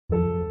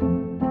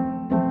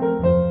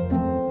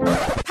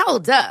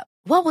Hold up.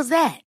 What was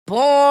that?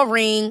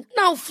 Boring.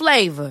 No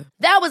flavor.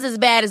 That was as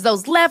bad as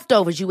those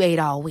leftovers you ate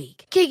all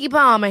week. Keke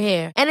Palmer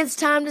here. And it's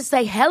time to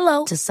say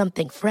hello to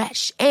something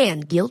fresh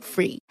and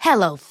guilt-free.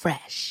 Hello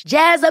Fresh.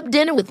 Jazz up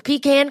dinner with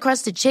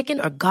pecan-crusted chicken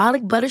or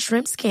garlic butter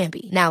shrimp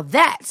scampi. Now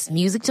that's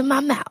music to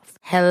my mouth.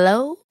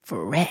 Hello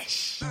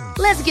Fresh.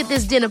 Let's get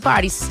this dinner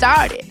party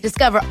started.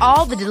 Discover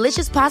all the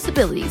delicious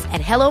possibilities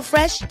at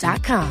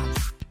hellofresh.com.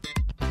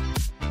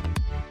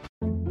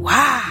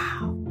 Wow.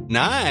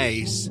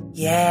 Nice.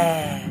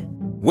 Yeah.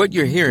 What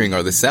you're hearing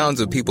are the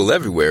sounds of people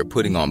everywhere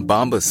putting on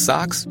Bombas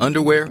socks,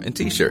 underwear, and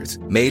T-shirts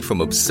made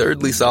from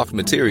absurdly soft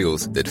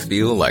materials that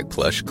feel like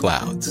plush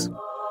clouds.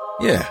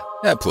 Yeah,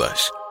 that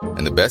plush.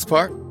 And the best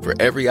part?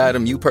 For every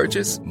item you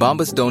purchase,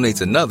 Bombas donates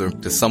another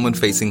to someone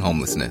facing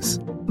homelessness.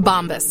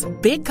 Bombas.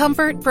 Big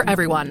comfort for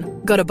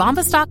everyone. Go to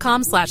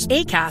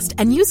bombas.com/ACAST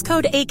and use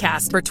code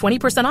ACAST for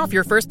 20% off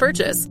your first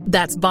purchase.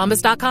 That's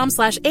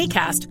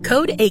bombas.com/ACAST.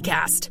 Code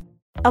ACAST.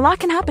 A lot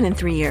can happen in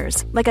 3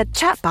 years, like a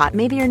chatbot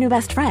may be your new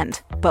best friend.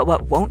 But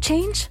what won't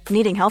change?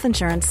 Needing health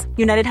insurance.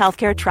 United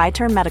Healthcare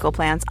Tri-Term Medical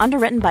Plans,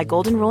 underwritten by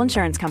Golden Rule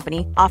Insurance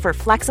Company, offer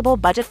flexible,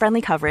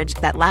 budget-friendly coverage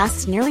that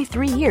lasts nearly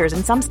 3 years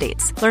in some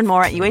states. Learn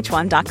more at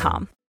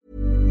uh1.com.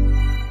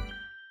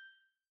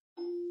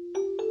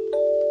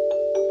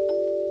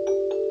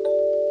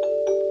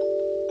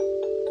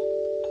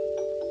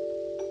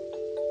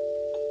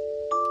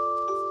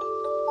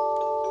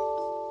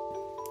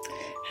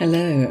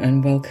 Hello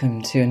and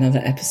welcome to another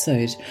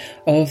episode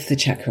of the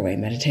Chakra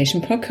Meditation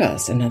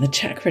Podcast, another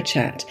Chakra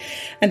Chat.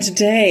 And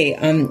today,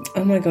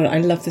 oh my God, I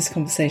love this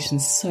conversation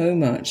so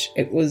much.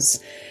 It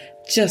was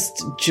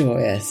just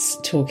joyous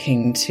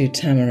talking to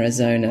Tamara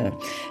Zona.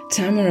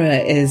 Tamara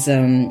is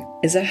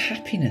a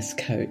happiness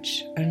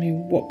coach. I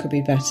mean, what could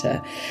be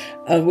better?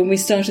 When we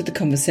started the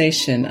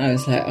conversation, I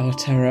was like, oh,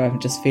 Tara, I'm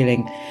just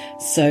feeling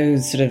so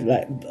sort of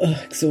like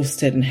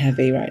exhausted and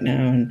heavy right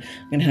now, and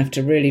I'm going to have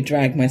to really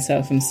drag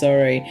myself. I'm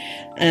sorry.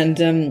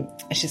 And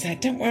she's like,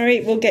 don't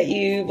worry, we'll get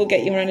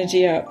your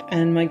energy up.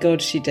 And my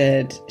God, she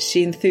did.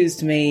 She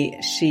enthused me.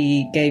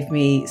 She gave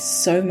me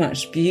so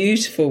much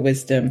beautiful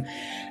wisdom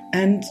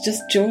and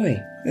just joy.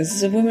 This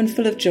is a woman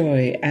full of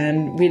joy,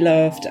 and we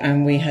laughed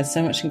and we had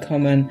so much in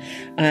common.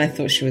 I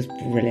thought she was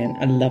brilliant.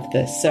 I love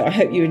this. So I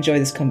hope you enjoy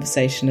this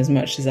conversation as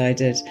much as I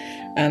did.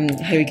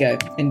 Here we go.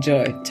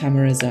 Enjoy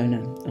Tamara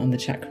Zona on the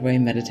Chakra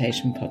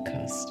Meditation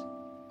Podcast.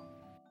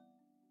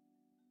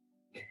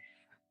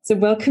 So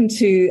welcome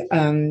to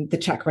the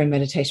Chakra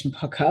Meditation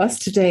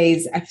Podcast.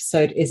 Today's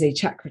episode is a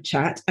Chakra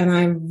Chat, and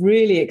I'm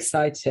really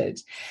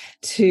excited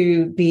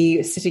to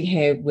be sitting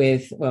here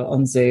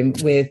on Zoom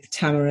with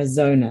Tamara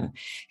Zona,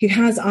 who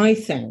has, I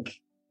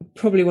think,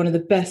 probably one of the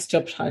best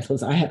job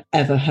titles I have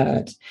ever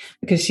heard,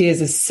 because she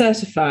is a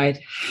certified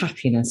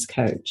happiness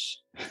coach.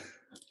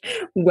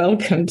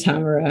 Welcome,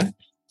 Tamara.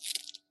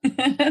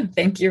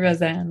 Thank you,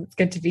 Roseanne. It's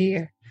good to be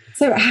here.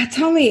 So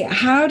tell me,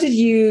 how did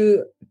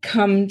you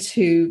come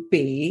to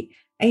be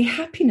a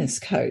happiness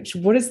coach?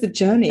 What is the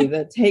journey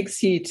that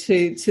takes you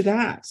to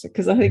that?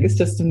 Because I think it's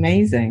just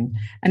amazing.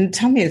 And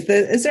tell me, is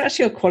there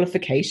actually a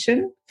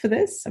qualification for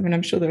this? I mean,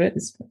 I'm sure there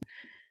is.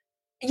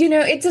 You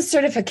know, it's a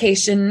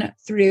certification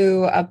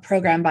through a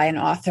program by an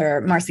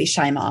author, Marcy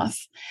Shimoff.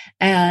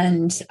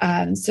 And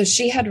so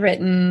she had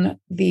written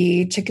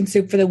the Chicken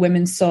Soup for the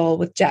Women's Soul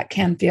with Jack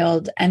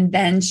Canfield. And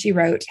then she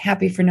wrote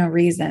Happy for No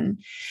Reason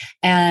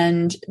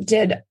and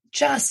did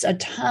just a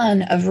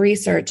ton of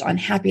research on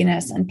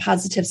happiness and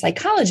positive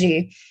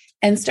psychology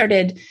and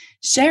started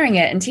sharing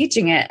it and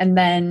teaching it, and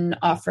then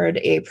offered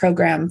a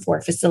program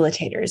for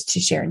facilitators to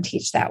share and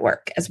teach that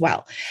work as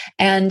well.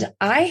 And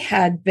I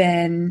had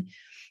been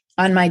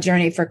on my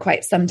journey for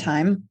quite some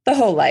time, the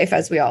whole life,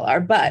 as we all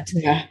are, but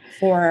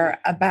for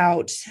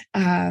about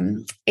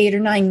 8 or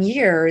 9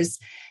 years.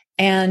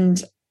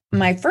 And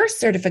my first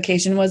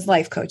certification was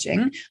life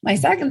coaching. My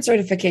second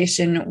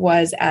certification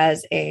was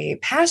as a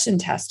passion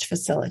test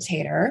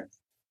facilitator.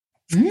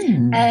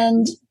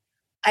 And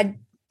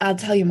I'll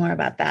tell you more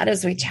about that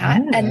as we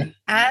chat. And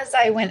as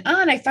I went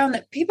on, I found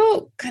that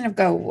people kind of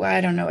go, well,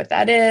 I don't know what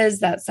that is.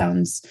 That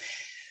sounds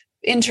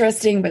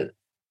interesting, but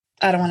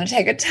I don't want to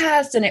take a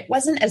test. And it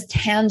wasn't as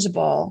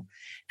tangible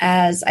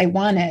as I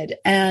wanted.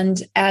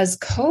 And as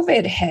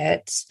COVID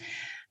hit,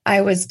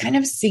 I was kind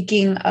of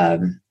seeking a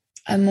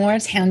more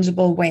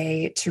tangible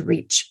way to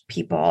reach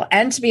people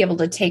and to be able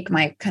to take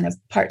my kind of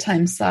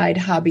part-time side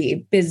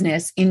hobby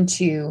business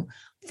into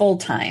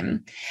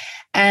full-time.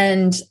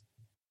 And,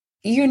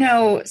 you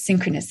know,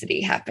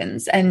 synchronicity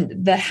happens, and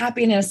the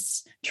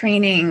happiness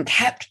training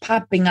kept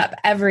popping up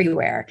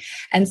everywhere.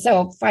 And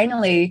so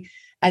finally,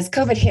 as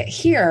COVID hit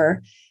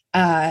here,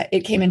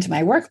 it came into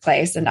my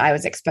workplace and I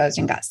was exposed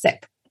and got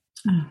sick.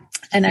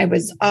 And I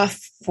was off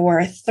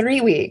for 3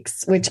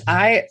 weeks, which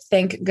I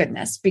thank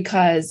goodness,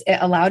 because it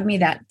allowed me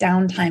that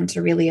downtime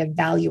to really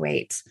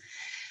evaluate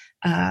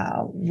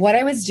what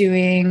I was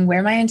doing,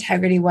 where my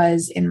integrity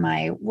was in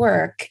my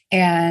work,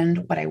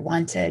 and what I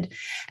wanted.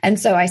 And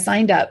so I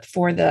signed up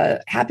for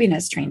the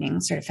happiness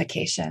training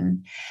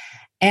certification.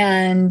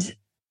 And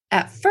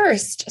at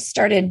first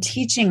started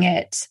teaching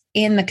it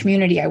in the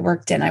community I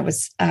worked in. I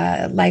was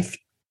a life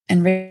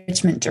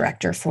enrichment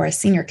director for a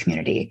senior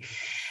community.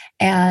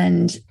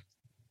 And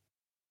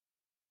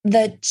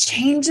the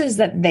changes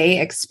that they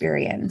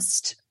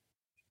experienced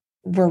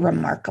were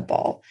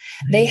remarkable.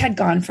 Mm-hmm. They had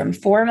gone from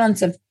 4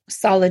 months of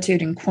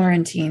solitude and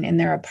quarantine in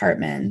their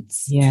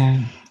apartments.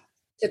 Yeah.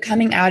 To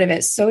coming out of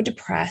it so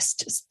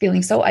depressed,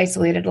 feeling so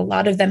isolated. A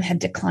lot of them had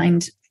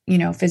declined,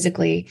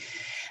 physically.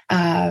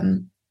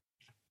 And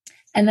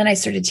then I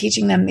started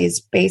teaching them these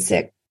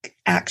basic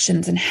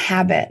actions and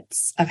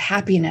habits of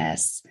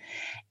happiness.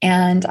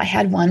 And I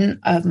had one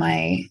of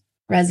my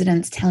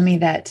residents tell me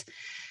that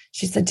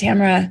she said,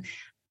 Tamara,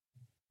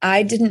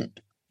 I didn't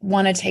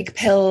want to take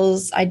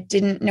pills. I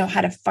didn't know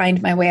how to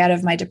find my way out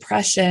of my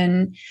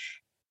depression,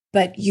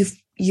 but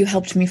you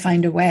helped me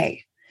find a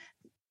way.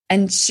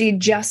 And she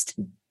just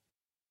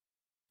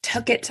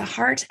took it to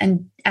heart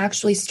and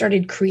actually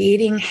started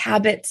creating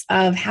habits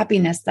of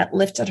happiness that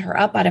lifted her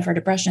up out of her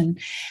depression.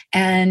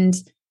 And,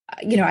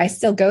 I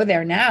still go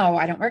there now.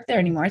 I don't work there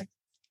anymore.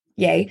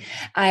 Yay.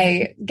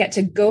 I get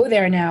to go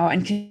there now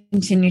and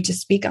continue to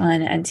speak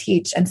on and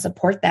teach and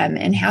support them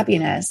in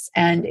happiness.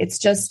 And it's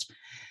just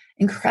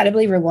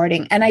incredibly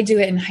rewarding. And I do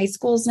it in high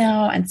schools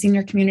now and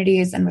senior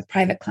communities and with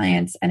private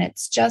clients. And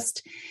it's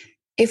just,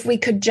 if we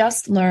could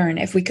just learn,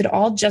 if we could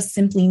all just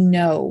simply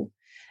know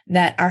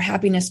that our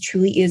happiness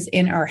truly is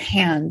in our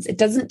hands. It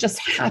doesn't just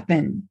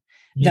happen,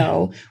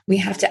 though. We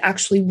have to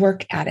actually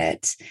work at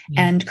it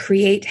and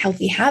create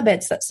healthy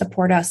habits that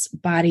support us,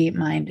 body,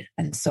 mind,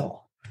 and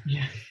soul.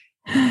 Yeah.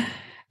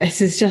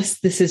 This is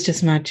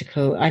just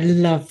magical. I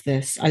love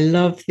this. I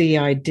love the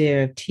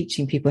idea of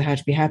teaching people how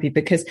to be happy,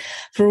 because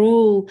for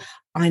all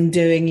I'm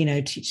doing,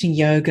 teaching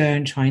yoga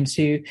and trying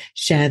to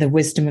share the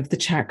wisdom of the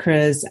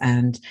chakras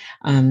and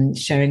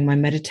sharing my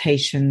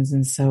meditations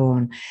and so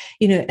on.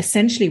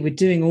 Essentially we're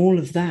doing all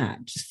of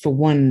that just for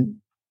one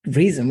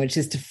reason, which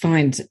is to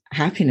find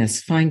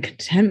happiness, find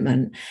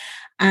contentment,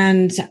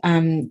 and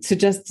to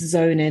just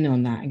zone in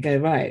on that and go,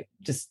 right,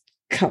 just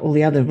cut all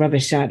the other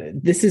rubbish out.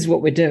 This is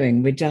what we're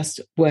doing. We're just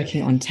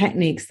working on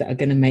techniques that are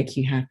going to make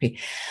you happy.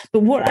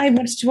 But what I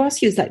wanted to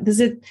ask you is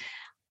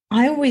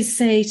I always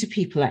say to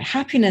people,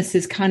 happiness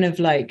is kind of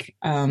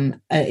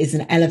is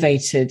an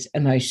elevated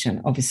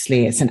emotion.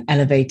 Obviously, it's an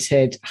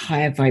elevated,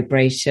 higher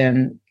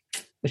vibration,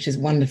 which is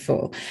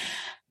wonderful.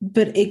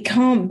 But it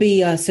can't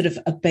be a sort of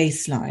a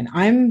baseline.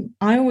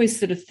 I always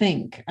sort of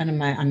think,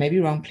 and I may be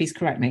wrong, please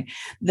correct me,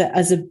 that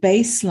as a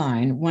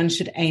baseline, one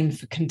should aim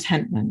for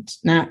contentment.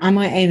 Now, am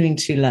I aiming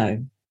too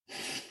low?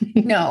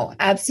 No,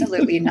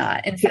 absolutely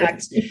not. In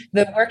fact,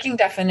 the working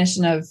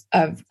definition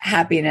of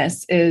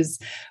happiness is,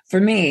 for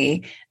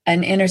me,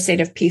 an inner state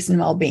of peace and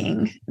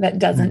well-being that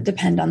doesn't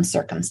depend on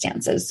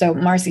circumstances. So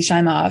Marcy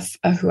Shimoff,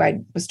 who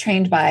I was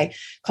trained by,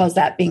 calls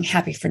that being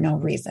happy for no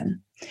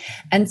reason.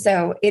 And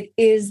so it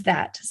is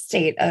that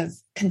state of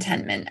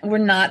contentment. We're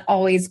not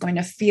always going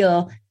to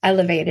feel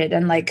elevated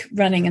and like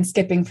running and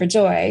skipping for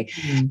joy.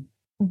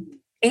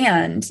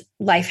 And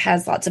life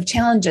has lots of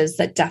challenges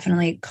that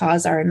definitely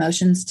cause our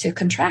emotions to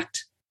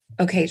contract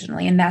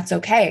occasionally, and that's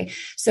okay.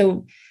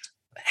 So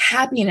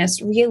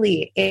happiness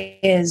really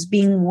is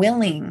being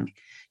willing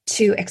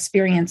to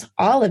experience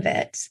all of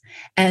it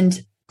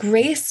and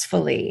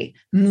gracefully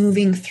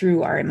moving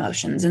through our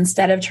emotions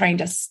instead of trying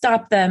to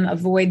stop them,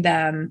 avoid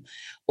them,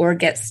 or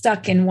get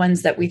stuck in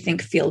ones that we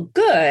think feel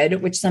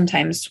good, which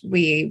sometimes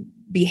we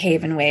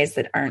behave in ways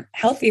that aren't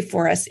healthy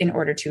for us in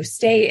order to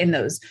stay in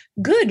those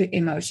good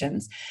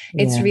emotions.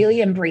 It's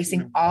really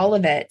embracing all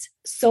of it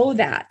so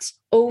that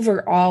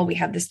overall we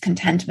have this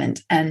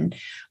contentment and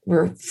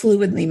we're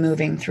fluidly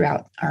moving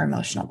throughout our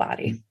emotional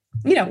body,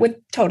 with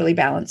totally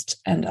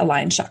balanced and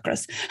aligned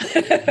chakras.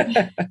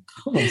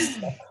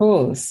 Of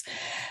course.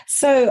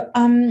 So,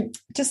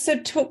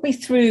 talk me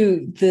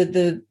through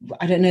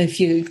I don't want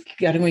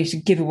you to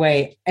give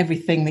away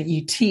everything that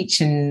you teach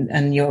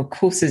and your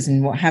courses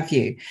and what have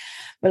you.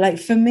 But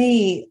for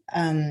me,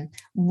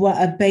 what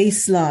a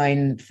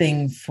baseline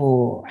thing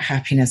for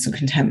happiness and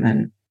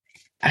contentment,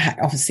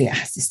 obviously it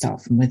has to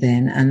start from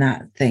within. And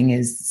that thing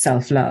is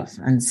self-love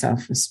and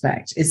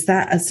self-respect. Is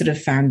that a sort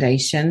of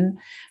foundation?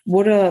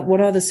 What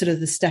are the sort of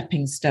the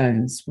stepping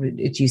stones,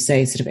 would you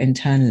say, sort of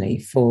internally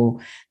for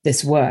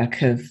this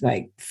work of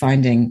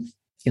finding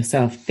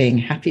yourself being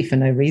happy for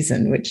no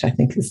reason, which I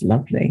think is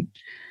lovely?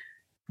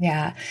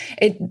 Yeah,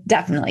 it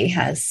definitely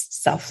has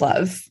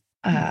self-love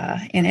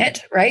in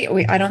it, right?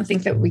 I don't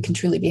think that we can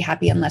truly be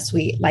happy unless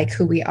we like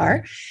who we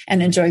are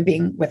and enjoy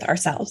being with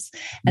ourselves.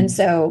 And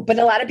so, but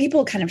a lot of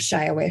people kind of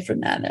shy away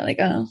from that. They're like,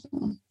 oh,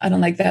 I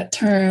don't like that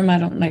term. I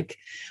don't like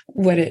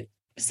what it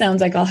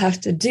sounds like I'll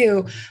have to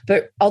do.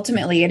 But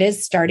ultimately it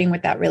is starting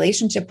with that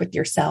relationship with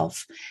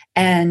yourself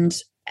and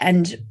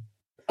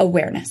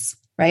awareness,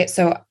 right?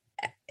 So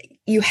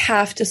you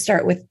have to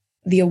start with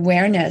the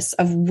awareness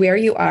of where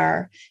you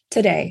are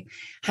today,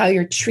 how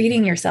you're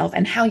treating yourself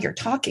and how you're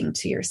talking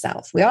to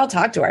yourself. We all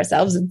talk to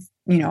ourselves and,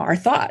 our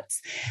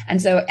thoughts. And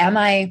so am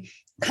I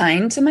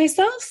kind to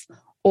myself,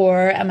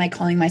 Or am I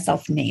calling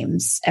myself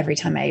names every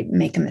time I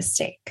make a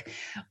mistake?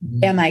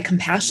 Am I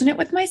compassionate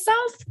with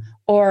myself,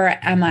 or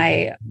am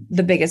I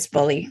the biggest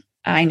bully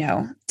I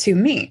know to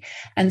me?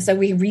 And so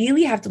we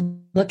really have to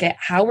look at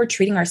how we're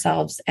treating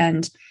ourselves.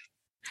 And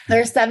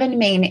there are 7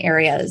 main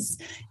areas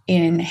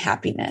in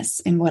happiness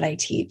in what I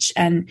teach.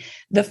 And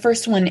the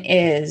first one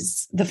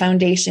is, the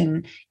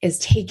foundation is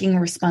taking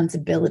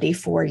responsibility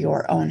for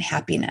your own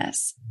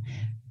happiness.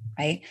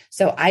 Right?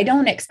 So I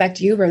don't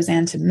expect you,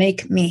 Roseanne, to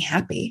make me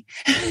happy.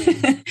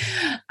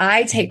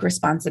 I take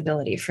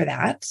responsibility for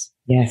that.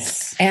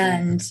 Yes.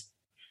 And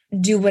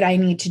do what I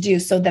need to do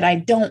so that I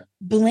don't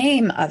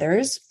blame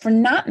others for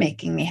not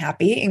making me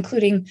happy,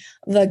 including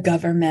the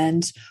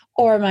government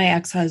or my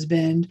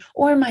ex-husband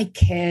or my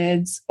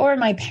kids or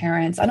my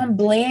parents. I don't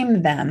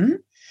blame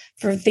them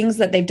for things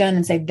that they've done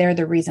and say they're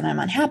the reason I'm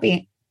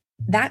unhappy.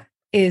 That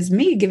is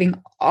me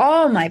giving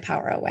all my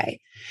power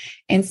away.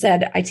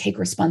 Instead, I take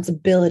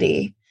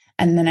responsibility,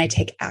 and then I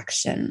take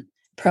action,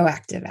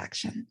 proactive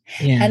action.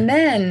 Yeah. And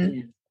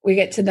then we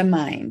get to the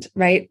mind,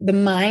 right? The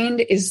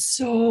mind is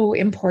so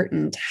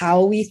important.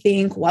 How we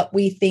think, what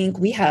we think.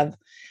 We have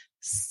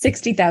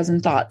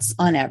 60,000 thoughts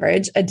on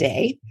average a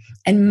day,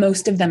 and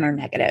most of them are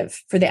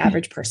negative for the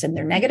average person.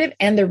 They're negative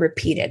and they're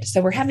repeated.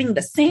 So we're having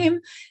the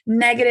same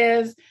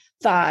negative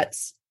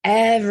thoughts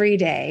every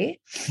day.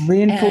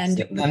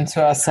 Reinforcing them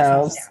to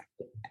ourselves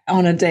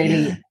on a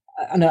daily,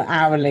 on an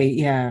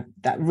hourly,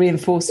 that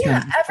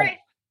reinforcement. Yeah,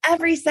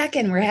 every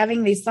second we're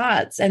having these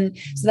thoughts. And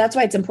so that's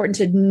why it's important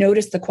to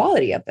notice the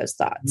quality of those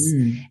thoughts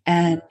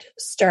and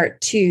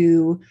start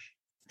to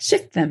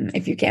shift them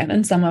if you can.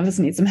 And some of us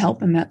need some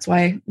help. And that's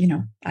why,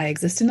 I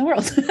exist in the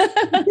world.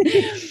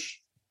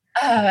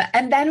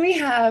 And then we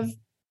have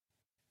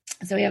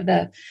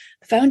the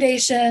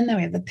foundation, then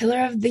we have the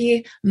pillar of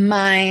the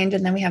mind,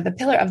 and then we have the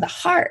pillar of the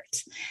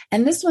heart.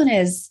 And this one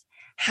is,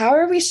 how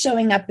are we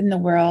showing up in the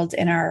world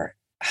in our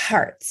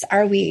hearts?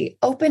 Are we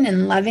open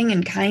and loving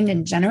and kind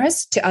and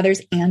generous to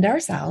others and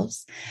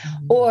ourselves?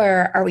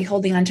 Or are we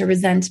holding on to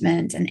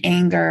resentment and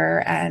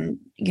anger and,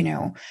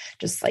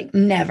 just like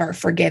never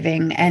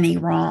forgiving any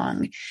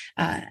wrong?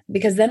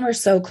 Because then we're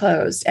so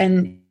closed.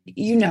 And,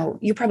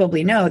 you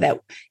probably know that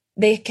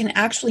they can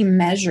actually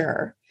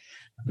measure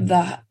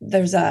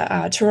there's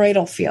a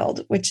toroidal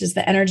field, which is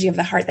the energy of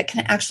the heart that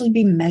can actually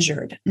be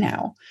measured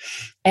now.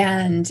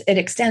 And it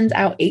extends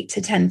out 8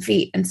 to 10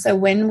 feet. And so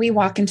when we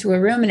walk into a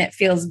room and it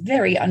feels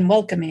very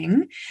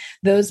unwelcoming,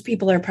 those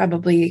people are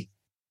probably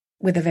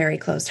with a very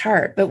closed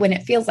heart. But when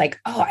it feels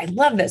like, oh, I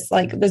love this,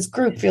 like this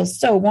group feels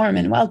so warm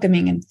and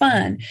welcoming and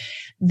fun,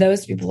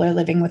 those people are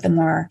living with a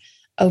more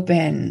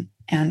open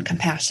and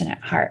compassionate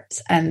heart.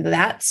 And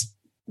that's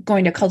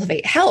going to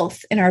cultivate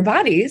health in our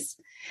bodies,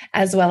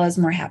 as well as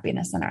more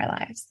happiness in our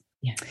lives.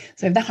 Yeah.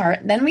 So we have the heart,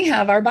 then we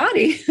have our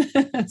body,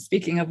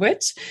 speaking of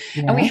which,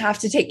 and we have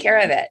to take care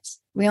of it.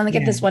 We only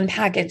get this one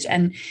package.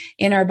 And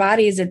in our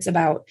bodies, it's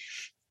about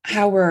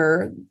how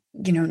we're,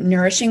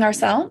 nourishing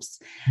ourselves.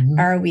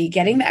 Are we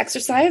getting the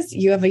exercise?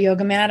 You have a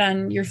yoga mat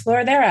on your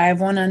floor there. I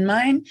have one on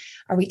mine.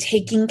 Are we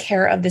taking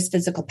care of this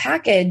physical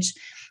package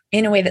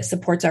in a way that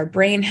supports our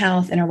brain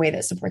health, in a way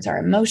that supports our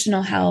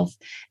emotional health?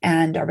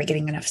 And are we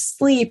getting enough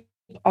sleep?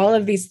 All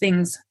of these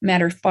things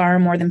matter far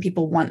more than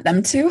people want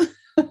them to.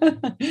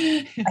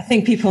 I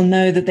think people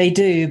know that they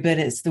do, but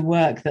it's the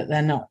work that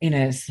they're not,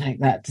 it's like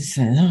that.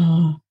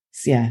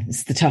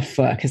 It's the tough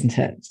work, isn't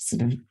it?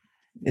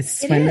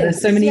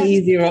 There's so many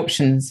easier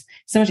options.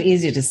 So much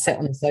easier to sit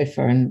on the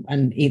sofa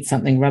and eat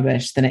something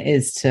rubbish than it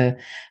is to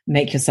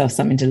make yourself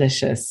something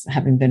delicious,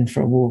 having been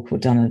for a walk or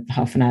done a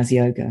half an hour's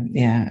yoga.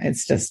 Yeah,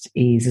 it's just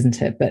ease,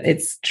 isn't it? But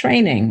it's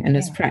training and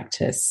it's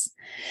practice.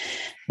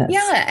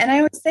 And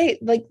I would say,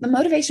 like, the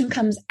motivation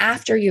comes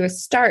after you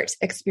start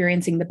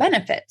experiencing the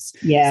benefits.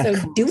 Yeah.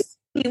 So do it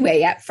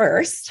anyway at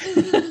first.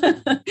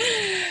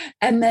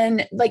 And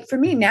then, like, for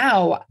me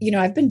now,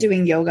 I've been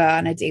doing yoga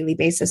on a daily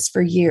basis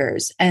for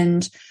years.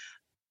 And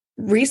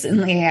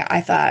recently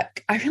I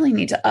thought, I really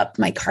need to up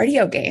my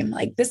cardio game.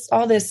 Like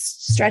all this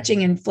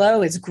stretching and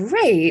flow is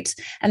great.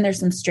 And there's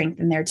some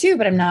strength in there too,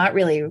 but I'm not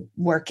really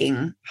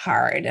working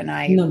hard. And not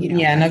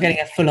getting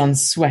a full on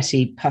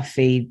sweaty,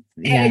 puffy.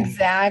 Yeah.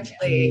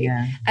 Exactly.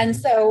 Yeah. And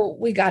so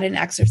we got an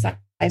exercise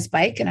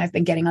bike, and I've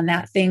been getting on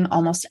that thing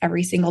almost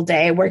every single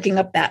day, working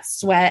up that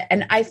sweat.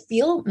 And I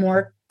feel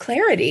more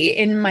clarity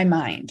in my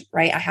mind,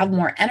 right? I have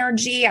more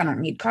energy. I don't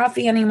need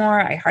coffee anymore.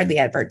 I hardly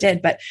ever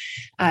did, but,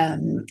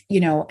 and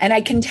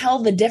I can tell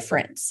the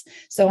difference.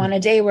 So on a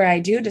day where I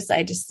do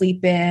decide to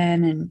sleep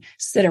in and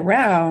sit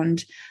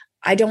around,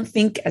 I don't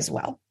think as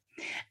well.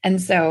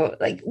 And so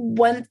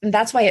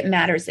that's why it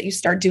matters that you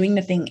start doing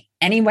the thing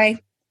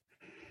anyway.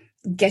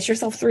 Get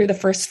yourself through the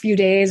first few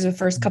days, the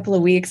first couple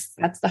of weeks.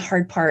 That's the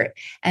hard part.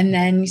 And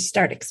then you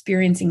start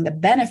experiencing the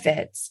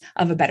benefits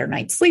of a better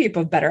night's sleep,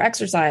 of better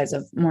exercise,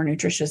 of more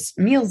nutritious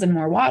meals and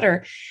more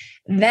water.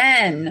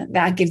 Then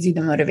that gives you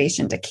the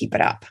motivation to keep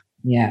it up.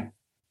 Yeah.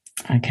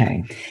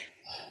 Okay.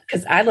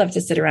 Because I love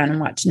to sit around and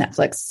watch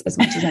Netflix as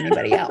much as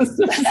anybody else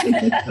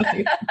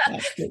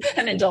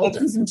and indulge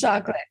in some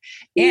chocolate.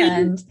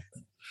 And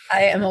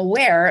I am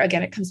aware,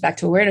 again, it comes back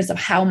to awareness of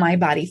how my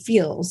body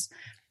feels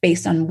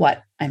based on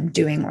what I'm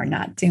doing or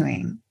not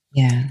doing.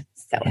 Yeah.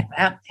 So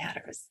that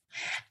matters.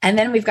 And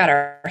then we've got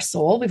our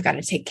soul. We've got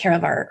to take care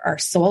of our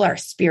soul, our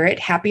spirit.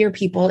 Happier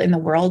people in the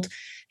world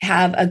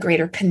have a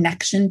greater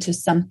connection to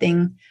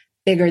something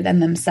bigger than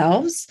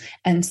themselves.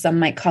 And some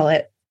might call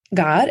it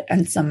God,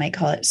 and some might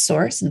call it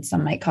source, and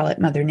some might call it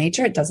Mother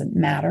Nature. It doesn't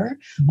matter.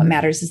 Mm-hmm. What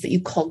matters is that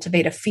you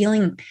cultivate a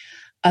feeling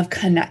of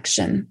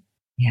connection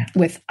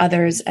with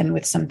others and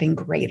with something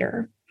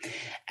greater.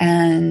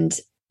 And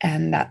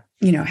that,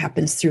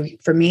 happens through,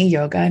 for me,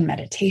 yoga and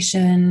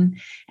meditation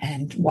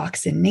and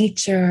walks in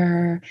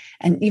nature,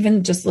 and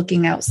even just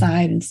looking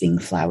outside and seeing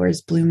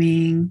flowers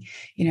blooming,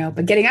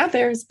 but getting out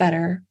there is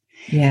better.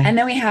 Yeah. And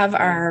then we have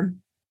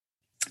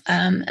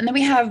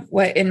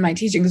what in my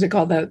teachings we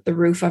call the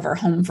roof of our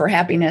home for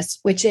happiness,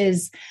 which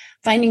is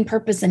finding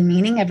purpose and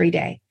meaning every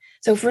day.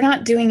 So if we're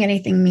not doing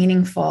anything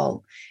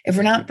meaningful, if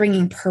we're not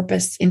bringing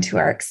purpose into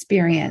our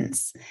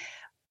experience,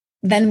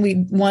 then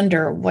we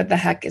wonder, what the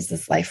heck is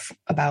this life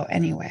about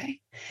anyway?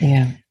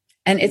 Yeah.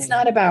 And it's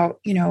not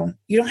about, you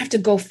don't have to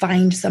go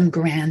find some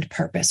grand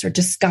purpose or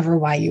discover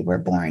why you were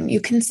born.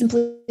 You can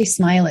simply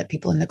smile at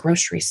people in the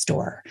grocery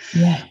store,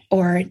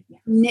 or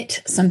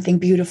knit something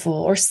beautiful,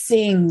 or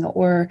sing,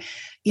 or,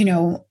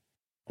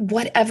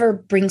 whatever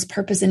brings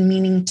purpose and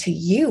meaning to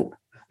you,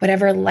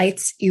 whatever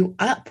lights you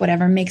up,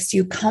 whatever makes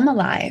you come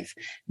alive.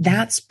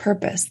 That's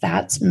purpose.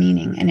 That's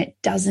meaning. And it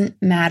doesn't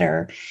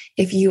matter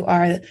if you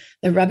are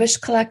the rubbish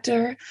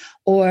collector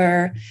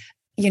or,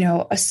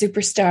 a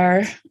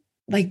superstar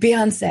like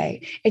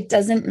Beyonce. It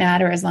doesn't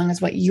matter as long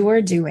as what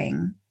you're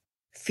doing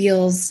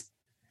feels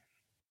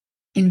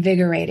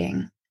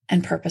invigorating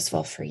and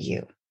purposeful for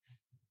you.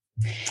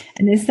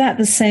 And is that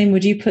the same?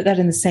 Would you put that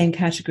in the same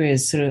category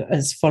as sort of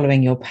as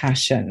following your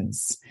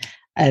passions?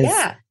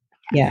 Yeah.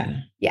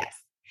 Yes.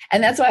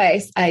 And that's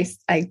why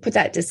I put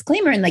that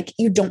disclaimer in, like,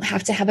 you don't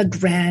have to have a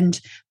grand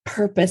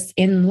purpose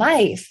in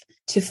life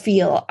to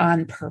feel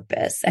on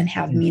purpose and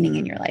have meaning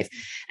in your life.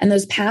 And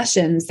those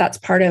passions, that's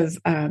part of,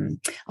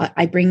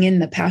 I bring in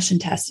the passion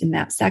test in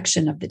that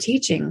section of the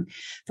teaching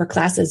for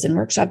classes and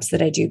workshops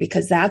that I do,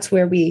 because that's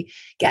where we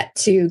get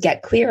to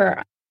get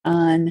clear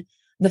on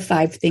the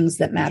 5 things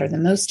that matter the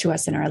most to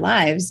us in our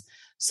lives,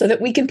 so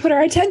that we can put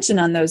our attention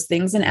on those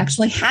things and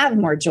actually have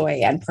more joy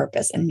and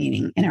purpose and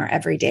meaning in our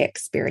everyday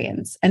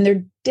experience. And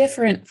they're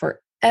different for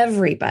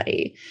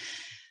everybody.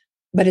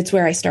 But it's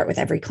where I start with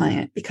every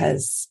client,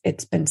 because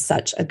it's been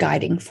such a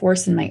guiding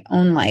force in my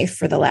own life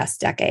for the last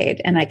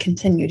decade. And I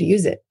continue to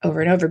use it over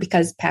and over,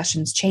 because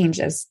passions change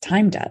as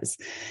time does.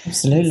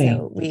 Absolutely.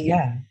 So we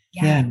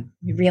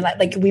realize,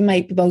 like, we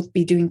might both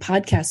be doing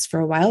podcasts for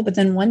a while, but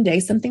then one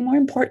day something more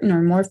important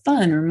or more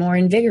fun or more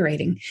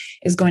invigorating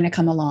is going to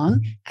come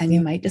along, and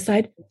you might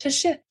decide to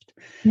shift.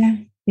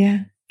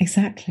 Yeah,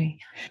 exactly.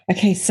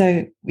 Okay.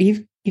 So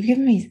you've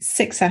given me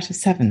 6 out of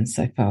 7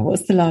 so far.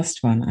 What's the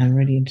last one? I'm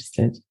really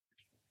interested.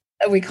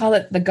 We call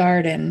it the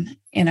garden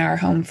in our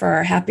home for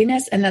our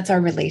happiness, and that's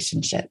our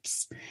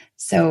relationships.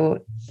 So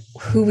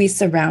who we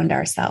surround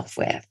ourselves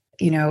with.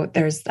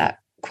 There's that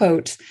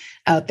quote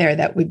out there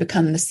that we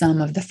become the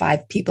sum of the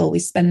 5 people we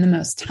spend the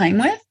most time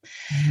with.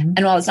 Mm-hmm.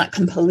 And while it's not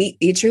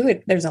completely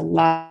true, there's a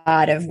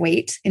lot of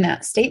weight in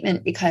that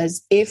statement,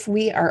 because if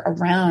we are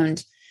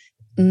around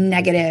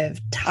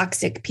negative,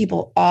 toxic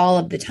people all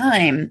of the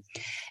time,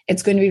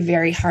 it's going to be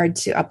very hard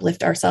to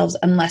uplift ourselves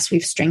unless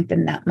we've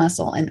strengthened that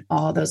muscle in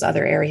all those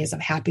other areas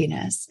of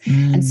happiness.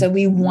 And so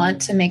we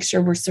want to make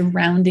sure we're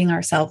surrounding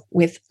ourselves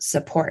with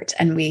support,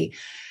 and we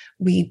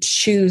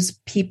choose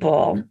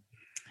people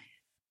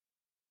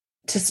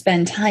to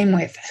spend time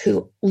with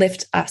who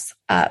lift us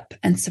up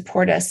and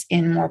support us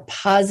in more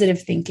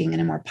positive thinking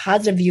and a more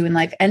positive view in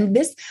life. And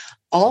this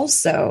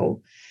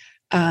also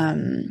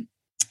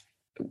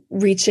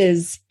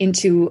reaches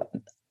into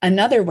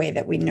another way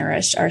that we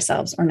nourish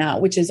ourselves or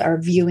not, which is our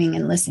viewing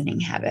and listening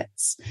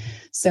habits.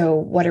 So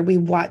what are we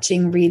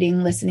watching,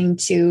 reading, listening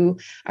to?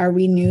 Are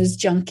we news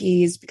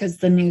junkies? Because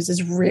the news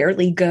is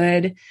rarely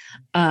good,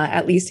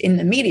 at least in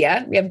the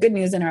media. We have good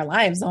news in our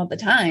lives all the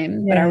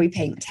time, but are we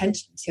paying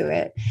attention to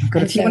it?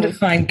 God, if you want to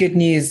find good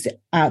news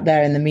out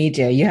there in the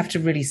media, you have to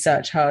really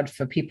search hard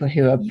for people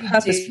who are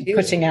purposely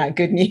putting out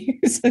good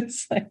news.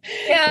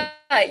 Yeah,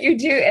 you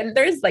do. And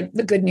there's like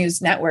the Good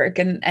News Network,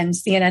 and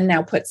CNN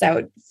now puts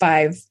out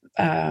 5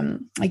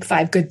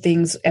 good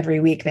things every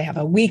week. They have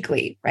a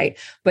weekly, right?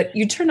 But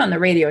you turn on the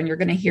radio and you're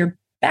going to hear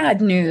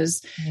bad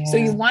news. Yeah. So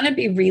you want to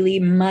be really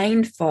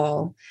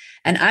mindful.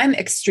 And I'm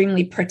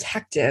extremely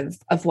protective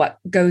of what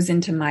goes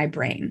into my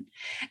brain,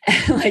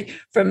 like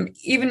from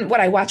even what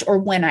I watch or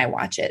when I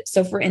watch it.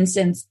 So for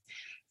instance,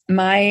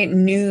 my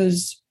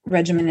news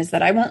regimen is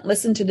that I won't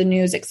listen to the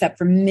news except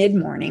for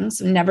mid-morning.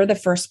 So never the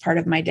first part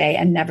of my day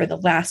and never the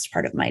last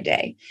part of my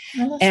day.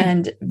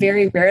 And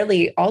very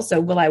rarely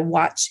also will I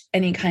watch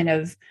any kind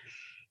of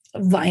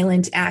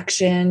violent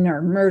action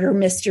or murder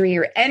mystery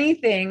or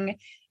anything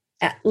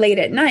late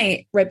at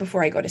night, right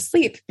before I go to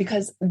sleep,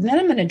 because then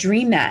I'm going to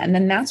dream that. And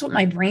then that's what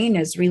my brain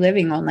is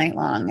reliving all night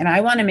long. And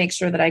I want to make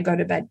sure that I go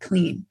to bed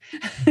clean.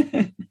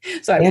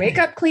 So I wake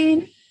up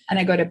clean and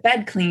I go to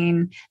bed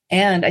clean,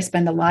 and I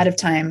spend a lot of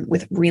time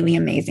with really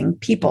amazing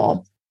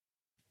people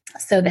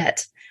so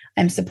that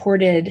I'm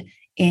supported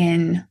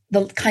in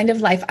the kind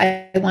of life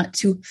I want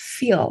to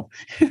feel,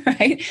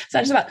 right? It's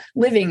not just about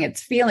living,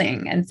 it's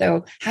feeling. And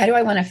so how do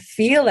I want to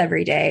feel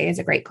every day is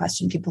a great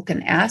question people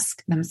can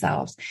ask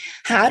themselves.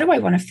 How do I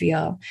want to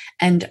feel?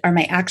 And are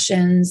my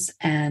actions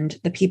and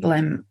the people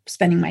I'm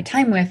spending my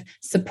time with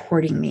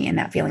supporting me in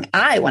that feeling?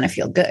 I want to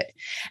feel good.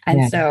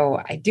 And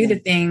so I do the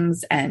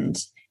things and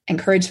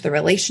encourage the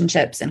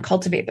relationships and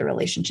cultivate the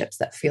relationships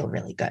that feel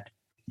really good.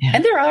 Yeah.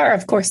 And there are,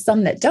 of course,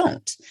 some that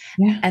don't.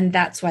 Yeah. And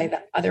that's why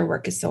the other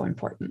work is so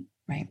important,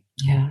 right?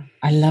 Yeah,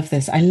 I love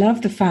this. I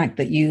love the fact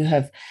that you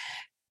have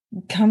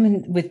come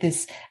in with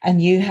this and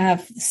you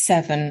have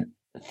 7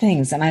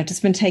 things. And I've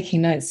just been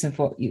taking notes of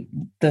what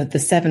the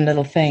 7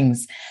 little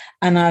things.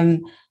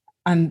 And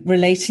I'm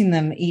relating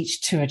them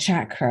each to a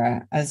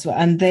chakra as well.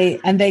 And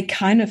they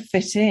kind of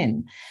fit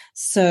in.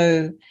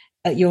 So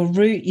at your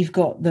root, you've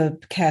got the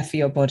care for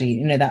your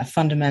body, that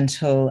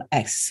fundamental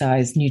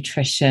exercise,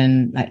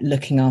 nutrition, like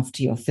looking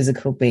after your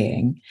physical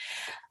being.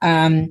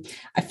 I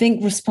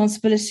think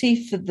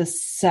responsibility for the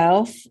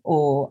self,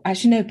 or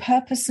actually no,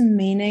 purpose and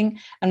meaning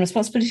and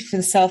responsibility for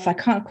the self. I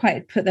can't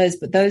quite put those,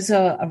 but those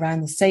are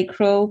around the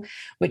sacral,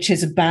 which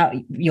is about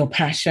your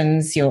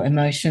passions, your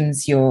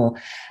emotions, your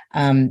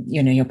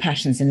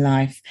passions in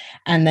life,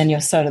 and then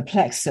your solar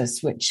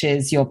plexus, which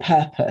is your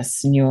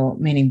purpose and your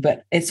meaning.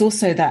 But it's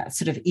also that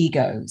sort of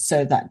ego.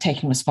 So that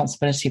taking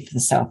responsibility for the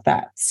self,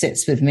 that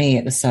sits with me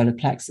at the solar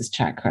plexus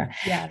chakra.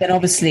 Yeah, then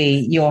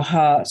obviously your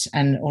heart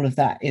and all of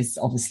that is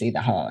obviously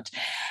the heart.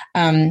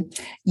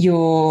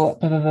 Your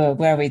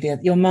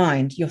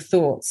mind, your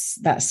thoughts,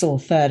 that's all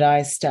third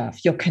eye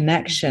stuff. Your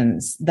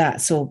connections,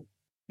 that's all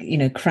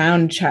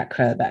crown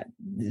chakra, that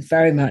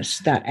very much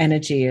that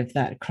energy of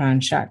that crown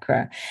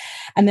chakra.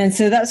 And then,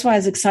 so that's why I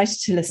was excited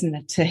to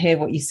listen to hear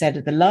what you said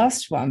at the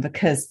last one,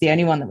 because the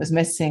only one that was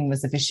missing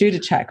was the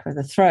Vishuddha chakra,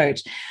 the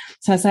throat.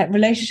 So I was like,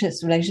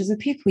 relationships with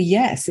people.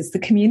 Yes, it's the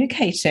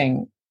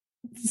communicating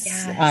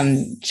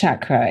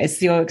chakra.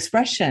 It's your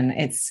expression.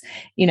 It's,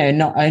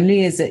 not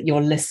only is it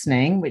your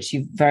listening, which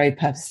you very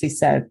purposely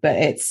said, but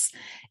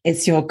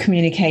it's your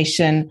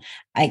communication,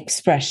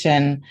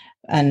 expression,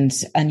 and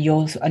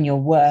your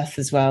worth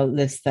as well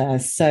lives there.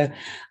 So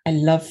I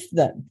love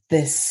that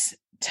this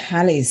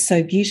tallies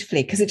so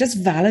beautifully, because it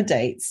just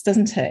validates,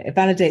 doesn't it? It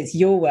validates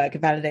your work,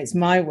 it validates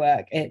my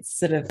work. It's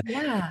sort of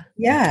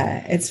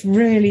it's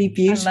really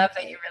beautiful. I love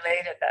that you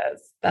related those.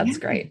 That's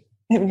great.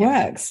 It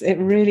works. It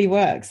really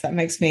works. That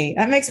makes me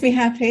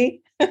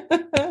happy.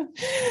 Good.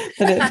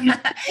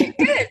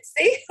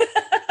 See,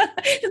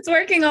 it's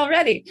working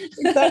already.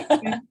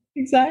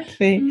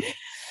 Exactly.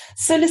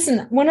 So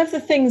listen, one of the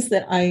things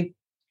that I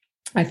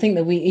think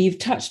that you've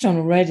touched on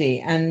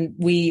already, and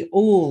we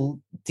all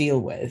deal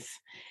with,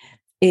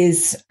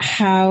 is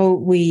how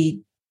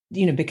we,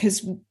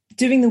 because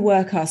doing the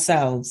work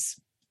ourselves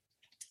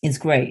is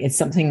great. It's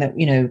something that,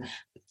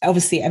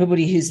 obviously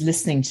everybody who's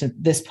listening to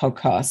this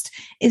podcast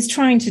is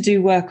trying to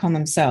do work on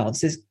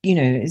themselves, is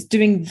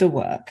doing the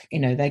work,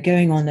 they're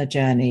going on a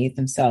journey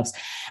themselves.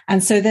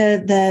 And so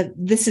they're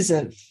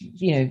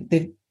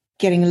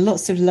getting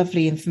lots of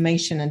lovely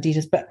information and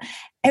details, but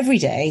every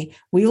day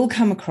we all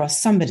come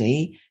across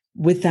somebody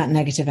with that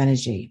negative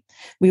energy.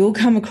 We all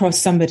come across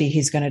somebody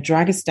who's going to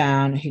drag us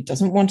down, who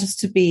doesn't want us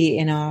to be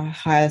in our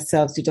higher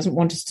selves, who doesn't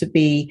want us to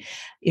be,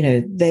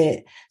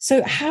 there.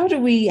 So how do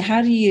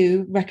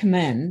you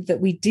recommend that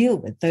we deal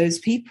with those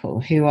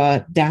people who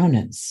are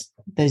downers,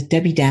 those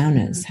Debbie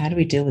Downers? How do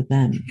we deal with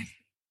them?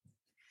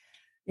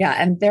 Yeah.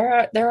 And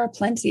there are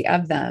plenty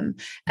of them.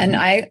 And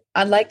I'd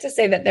like to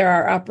say that there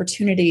are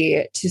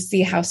opportunity to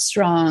see how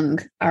strong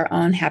our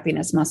own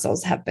happiness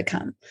muscles have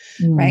become,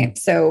 right?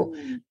 So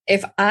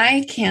if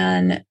I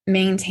can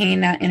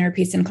maintain that inner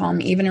peace and calm,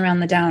 even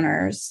around the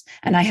downers,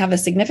 and I have a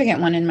significant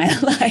one in my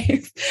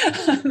life,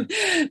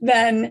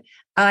 then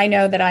I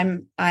know that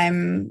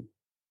I'm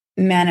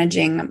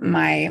managing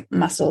my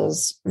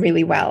muscles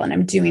really well. And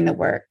I'm doing the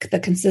work, the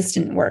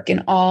consistent work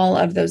in all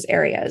of those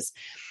areas.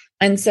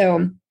 And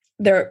so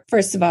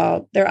first of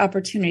all, there are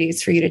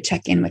opportunities for you to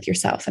check in with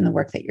yourself and the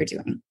work that you're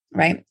doing,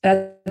 right?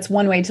 That's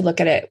one way to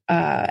look at it.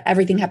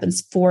 Everything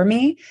happens for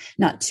me,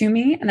 not to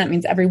me. And that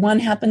means everyone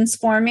happens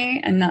for me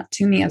and not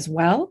to me as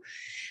well.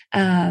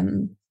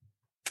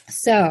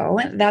 So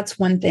that's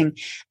one thing.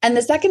 And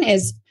the second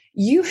is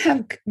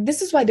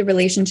this is why the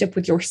relationship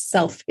with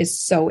yourself is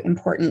so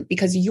important,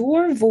 because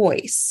your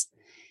voice,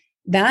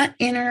 that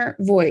inner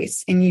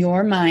voice in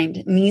your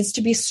mind, needs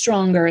to be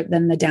stronger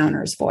than the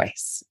downer's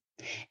voice.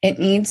 It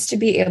needs to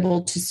be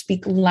able to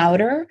speak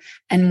louder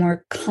and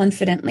more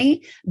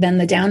confidently than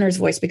the downer's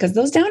voice, because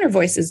those downer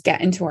voices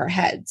get into our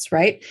heads,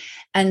 right?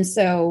 And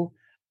so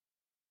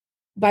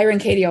Byron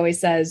Katie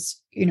always says,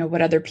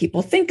 what other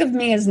people think of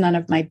me is none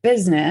of my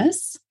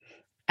business.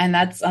 And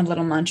that's a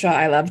little mantra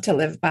I love to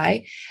live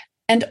by.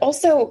 And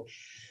also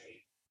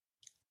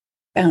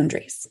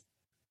boundaries.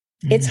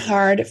 It's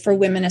hard for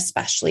women,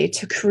 especially,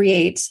 to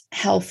create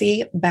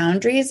healthy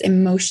boundaries,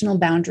 emotional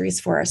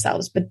boundaries for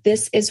ourselves. But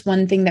this is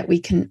one thing that we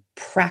can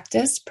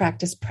practice,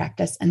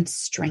 and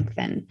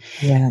strengthen.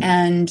 Yeah.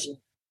 And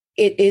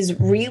it is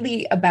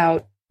really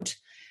about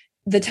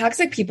the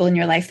toxic people in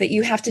your life that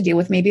you have to deal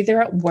with. Maybe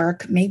they're at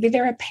work, maybe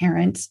they're a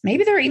parent,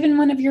 maybe they're even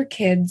one of your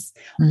kids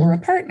or a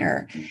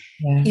partner.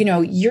 Yeah. You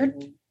know,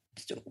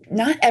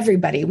 not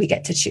everybody we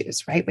get to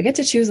choose, right? We get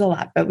to choose a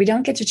lot, but we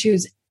don't get to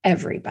choose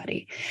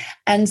everybody.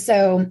 And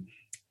so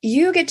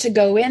you get to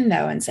go in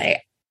though and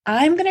say,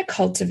 I'm going to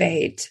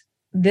cultivate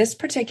this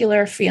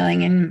particular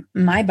feeling in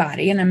my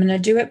body. And I'm going to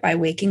do it by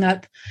waking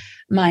up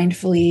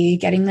mindfully,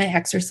 getting my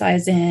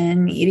exercise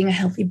in, eating a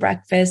healthy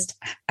breakfast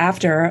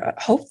after,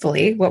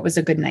 hopefully, what was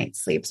a good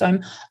night's sleep. So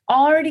I'm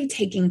already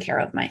taking care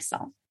of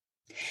myself.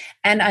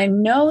 And I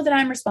know that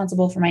I'm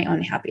responsible for my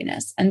own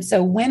happiness. And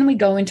so when we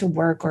go into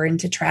work or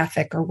into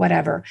traffic or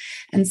whatever,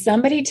 and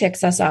somebody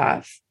ticks us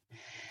off,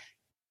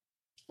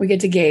 we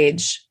get to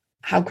gauge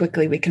how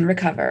quickly we can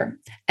recover.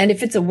 And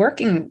if it's a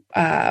working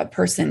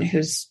person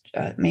who's,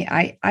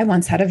 I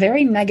once had a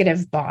very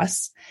negative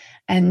boss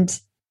and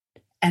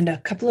a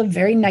couple of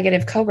very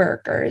negative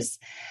coworkers,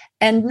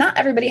 and not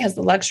everybody has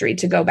the luxury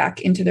to go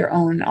back into their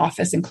own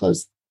office and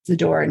close the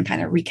door and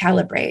kind of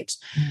recalibrate.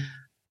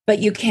 But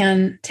you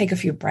can take a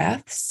few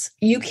breaths.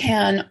 You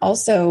can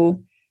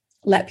also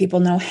let people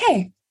know,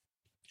 hey,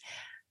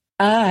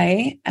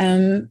 I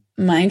am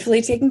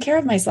mindfully taking care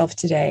of myself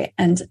today,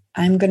 and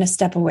I'm going to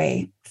step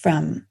away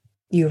from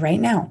you right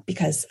now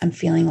because I'm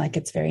feeling like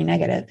it's very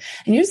negative.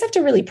 And you just have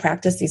to really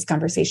practice these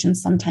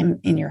conversations sometime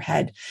in your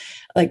head.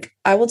 Like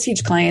I will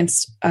teach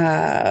clients,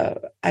 I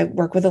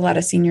work with a lot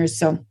of seniors,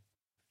 so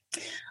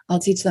I'll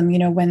teach them,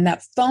 when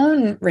that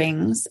phone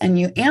rings and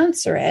you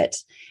answer it,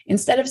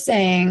 instead of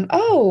saying,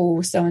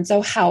 oh,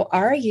 so-and-so, how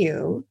are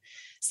you?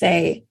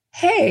 Say,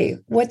 hey,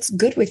 what's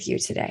good with you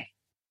today?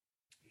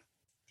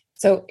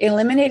 So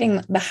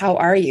eliminating the how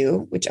are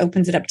you, which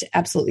opens it up to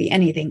absolutely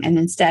anything, and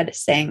instead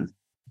saying,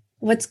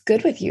 what's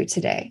good with you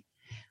today,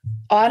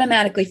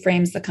 automatically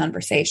frames the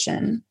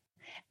conversation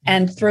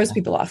and throws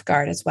people off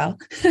guard as well.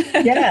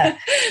 Yeah,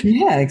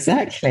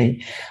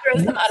 exactly.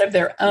 Throws them out of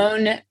their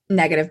own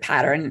negative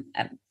pattern.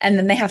 And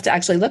then they have to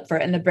actually look for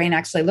it. And the brain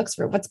actually looks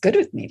for what's good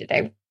with me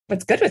today.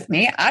 What's good with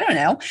me? I don't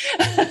know.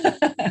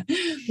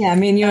 Yeah, I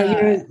mean,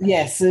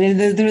 yes,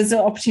 there is an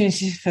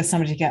opportunity for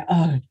somebody to go,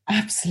 oh,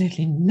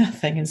 absolutely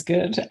nothing is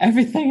good.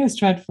 Everything is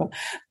dreadful.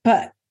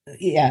 But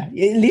yeah,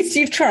 at least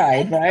you've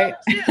tried, right?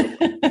 But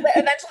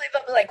eventually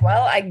they'll be like,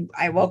 well,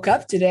 I woke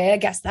up today. I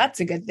guess that's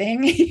a good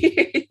thing.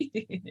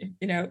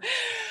 Yeah.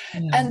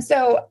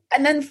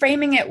 And then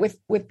framing it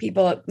with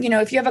people,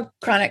 if you have a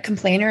chronic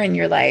complainer in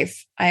your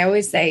life, I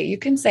always say, you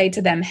can say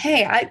to them,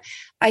 hey,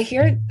 I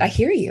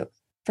hear you.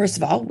 First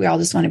of all, we all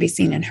just want to be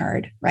seen and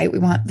heard, right? We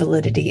want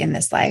validity in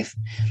this life.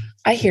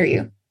 I hear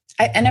you.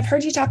 And I've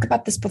heard you talk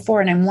about this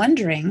before, and I'm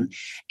wondering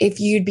if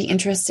you'd be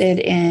interested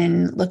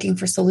in looking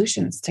for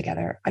solutions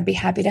together. I'd be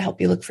happy to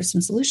help you look for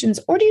some solutions.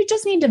 Or do you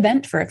just need to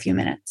vent for a few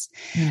minutes?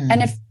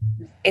 And if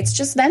it's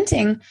just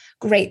venting,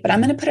 great. But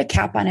I'm going to put a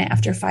cap on it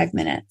after 5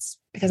 minutes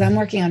because I'm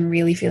working on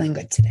really feeling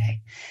good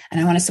today.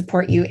 And I want to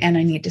support you, and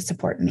I need to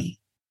support me.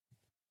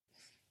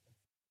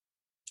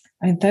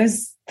 And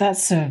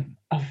that's a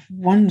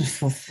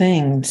wonderful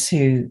thing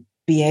to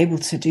be able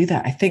to do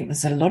that. I think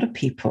there's a lot of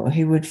people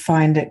who would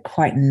find it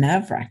quite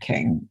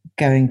nerve-wracking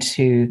going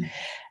to,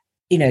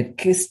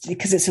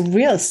 because it's a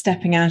real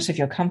stepping out of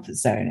your comfort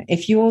zone.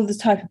 If you're the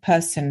type of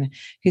person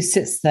who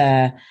sits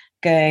there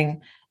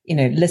going,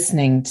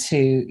 listening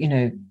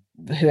to,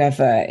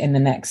 whoever in the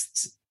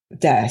next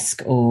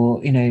desk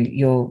or,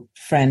 your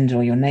friend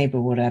or your neighbor,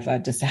 or whatever,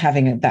 just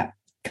having that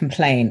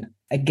complaint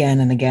again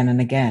and again and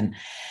again,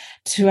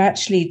 to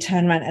actually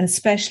turn around, and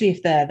especially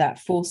if they're that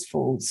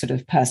forceful sort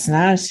of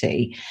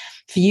personality,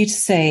 for you to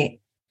say,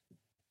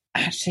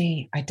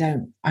 actually,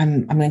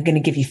 I'm going to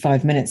give you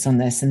 5 minutes on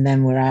this and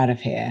then we're out of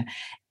here.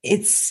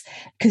 It's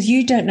because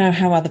you don't know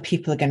how other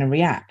people are going to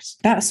react.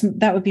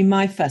 That would be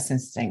my first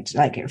instinct.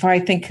 Like if I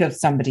think of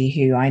somebody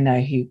who I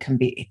know who can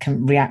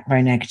react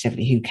very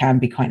negatively, who can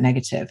be quite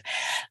negative,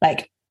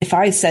 like if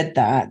I said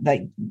that,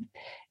 like,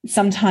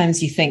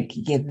 sometimes you think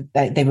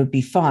that they would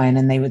be fine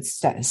and they would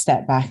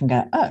step back and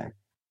go, oh,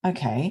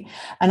 okay.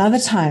 And other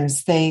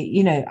times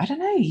they, I don't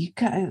know, you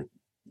go,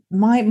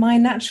 my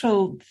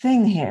natural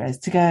thing here is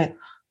to go,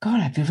 God,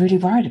 I'd be really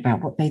worried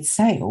about what they'd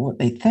say or what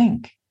they'd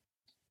think.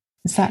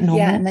 Is that normal?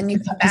 Yeah. And then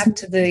you come back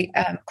to the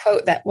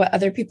quote that what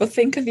other people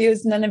think of you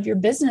is none of your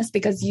business,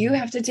 because you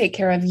have to take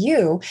care of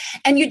you,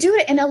 and you do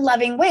it in a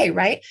loving way,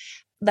 right?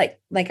 Like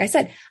I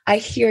said, I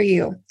hear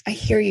you.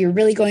 You're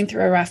really going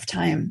through a rough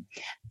time.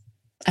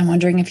 I'm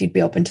wondering if you'd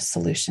be open to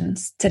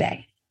solutions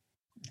today.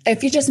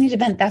 If you just need to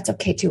vent, that's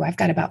okay too. I've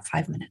got about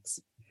 5 minutes.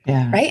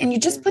 Yeah. Right. And you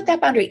just put that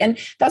boundary. And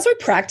that's why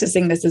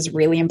practicing this is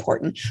really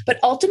important. But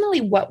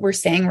ultimately what we're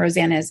saying,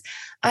 Roseanne, is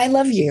I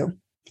love you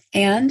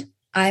and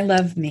I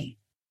love me.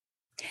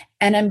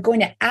 And I'm going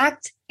to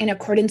act in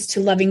accordance to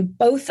loving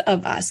both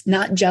of us,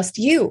 not just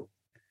you.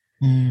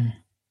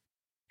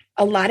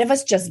 A lot of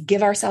us just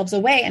give ourselves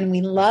away and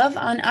we love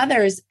on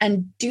others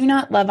and do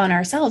not love on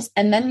ourselves.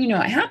 And then, you know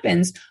what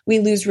happens? We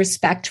lose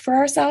respect for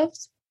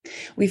ourselves.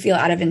 We feel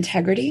out of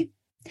integrity.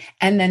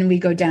 And then we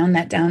go down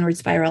that downward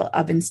spiral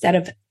of, instead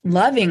of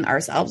loving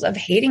ourselves, of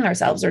hating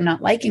ourselves or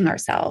not liking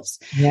ourselves.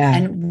 Yeah.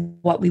 And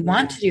what we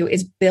want to do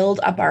is build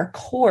up our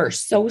core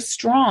so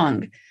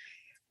strong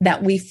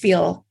that we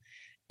feel,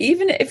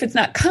 even if it's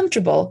not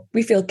comfortable,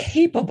 we feel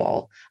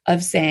capable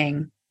of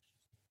saying,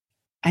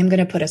 I'm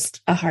going to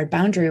put a hard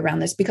boundary around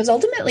this, because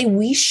ultimately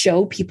we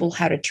show people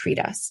how to treat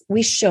us.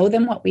 We show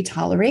them what we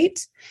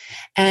tolerate,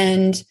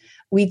 and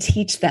we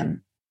teach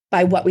them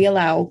by what we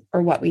allow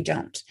or what we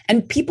don't.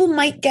 And people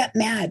might get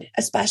mad,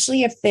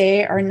 especially if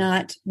they are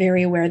not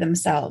very aware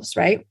themselves,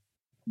 right?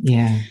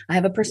 Yeah. I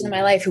have a person in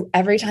my life who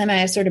every time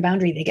I assert a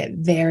boundary, they get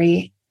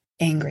very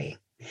angry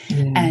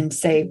and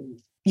say,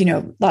 you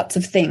know, lots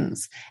of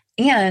things.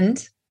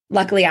 And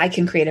luckily I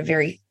can create a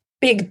very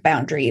big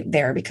boundary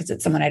there because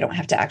it's someone I don't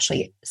have to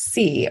actually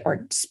see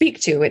or speak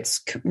to.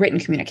 It's written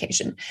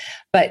communication.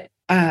 But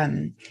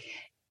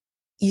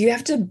you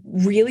have to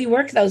really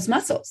work those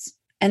muscles.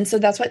 And so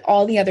that's why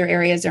all the other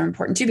areas are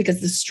important too,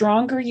 because the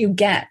stronger you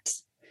get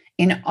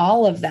in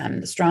all of them,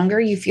 the stronger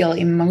you feel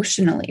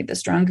emotionally, the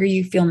stronger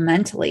you feel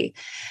mentally,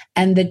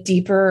 and the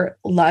deeper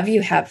love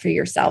you have for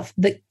yourself,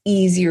 the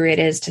easier it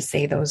is to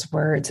say those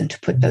words and to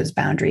put those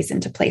boundaries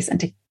into place and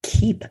to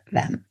keep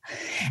them.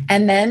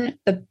 And then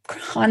the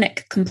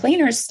chronic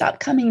complainers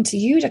stop coming to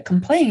you to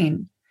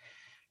complain.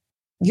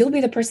 You'll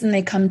be the person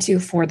they come to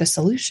for the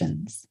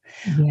solutions.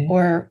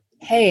 Or,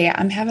 hey,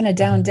 I'm having a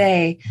down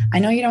day. I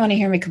know you don't want to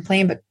hear me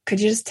complain, but could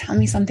you just tell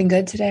me something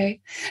good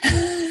today?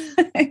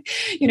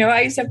 You know,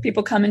 I used to have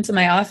people come into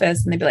my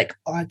office and they'd be like,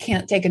 oh, I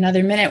can't take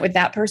another minute with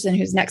that person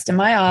who's next to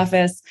my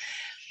office.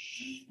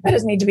 I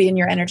just need to be in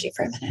your energy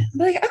for a minute. I'm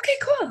like, okay,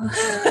 cool.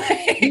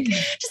 Like,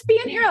 just be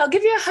in here. I'll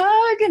give you a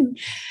hug. And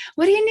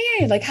what do you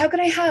need? Like, how can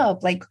I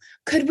help? Like,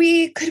 could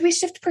we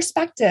shift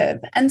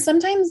perspective? And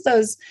sometimes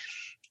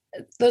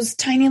those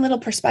tiny little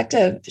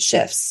perspective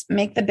shifts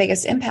make the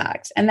biggest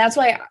impact. And that's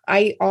why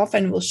I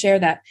often will share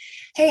that,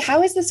 hey,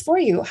 how is this for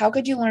you? How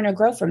could you learn or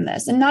grow from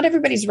this? And not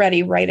everybody's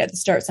ready right at the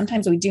start.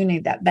 Sometimes we do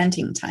need that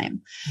venting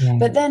time.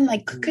 But then,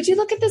 like, could you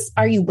look at this?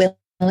 Are you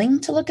willing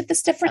to look at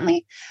this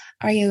differently?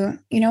 Are you,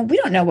 we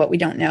don't know what we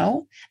don't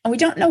know. And we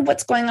don't know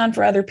what's going on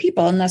for other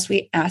people unless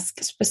we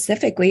ask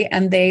specifically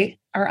and they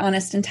are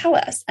honest and tell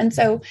us. And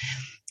so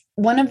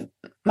one of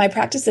my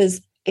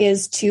practices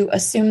is to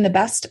assume the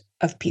best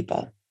of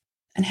people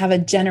and have a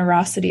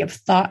generosity of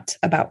thought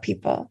about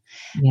people.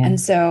 And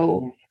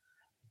so,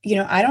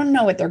 I don't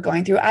know what they're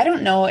going through. I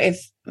don't know if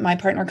my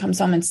partner comes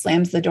home and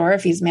slams the door,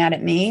 if he's mad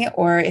at me,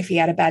 or if he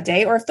had a bad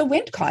day, or if the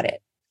wind caught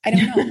it. I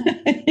don't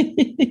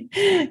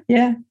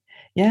know.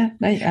 Yeah,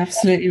 no, you're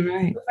absolutely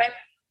right. If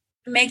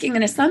I'm making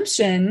an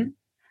assumption,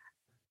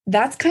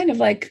 that's kind of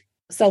like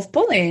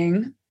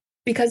self-bullying,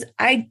 because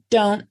I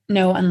don't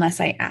know unless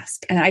I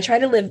ask. And I try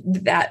to live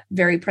that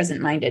very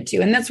present-minded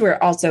too. And that's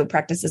where also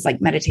practices like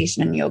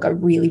meditation and yoga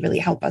really, really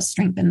help us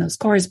strengthen those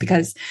cores,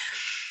 because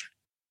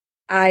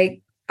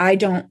I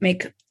don't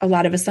make a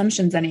lot of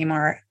assumptions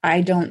anymore.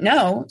 I don't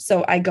know.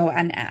 So I go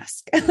and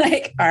ask,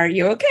 like, are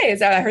you okay?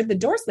 So I heard the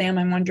door slam.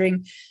 I'm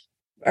wondering,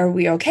 are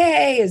we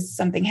okay? Is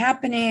something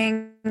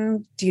happening?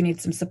 Do you need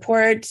some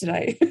support? Should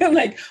I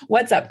like,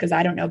 what's up? Because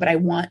I don't know, but I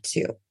want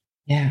to.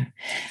 Yeah.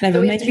 So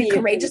we have to be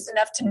courageous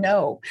enough to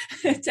know,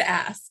 to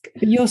ask.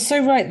 You're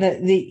so right that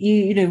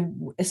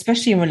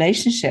especially in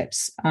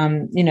relationships,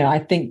 I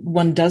think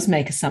one does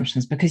make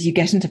assumptions because you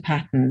get into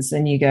patterns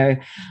and you go,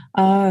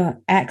 oh,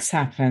 X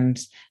happened.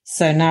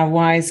 So now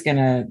Y is going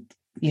to,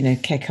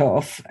 kick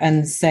off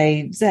and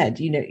say Z,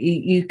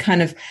 you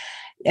kind of,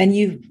 and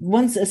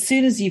as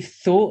soon as you've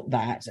thought,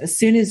 for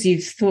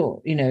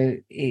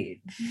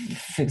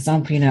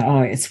example,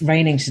 oh, it's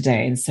raining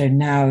today. And so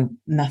now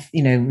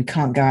nothing, we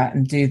can't go out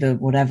and do the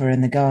whatever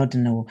in the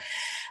garden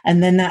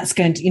and then that's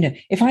going to,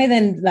 if I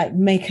then like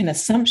make an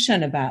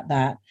assumption about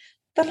that,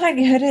 the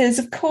likelihood is,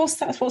 of course,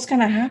 that's what's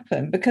going to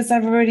happen because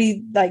I've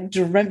already like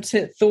dreamt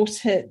it,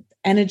 thought it,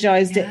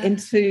 energized it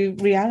into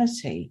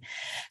reality.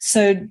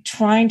 So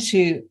trying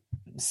to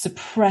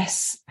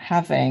suppress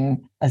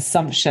having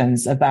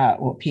assumptions about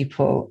what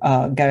people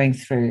are going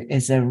through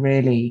is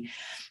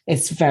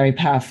it's very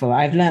powerful.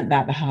 I've learned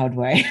that the hard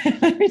way.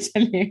 Let me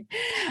tell you,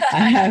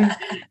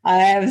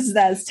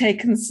 that's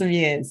taken some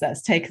years,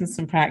 that's taken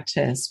some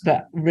practice,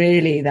 but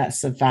really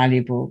that's a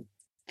valuable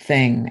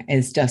thing,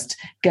 is just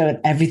go at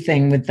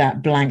everything with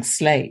that blank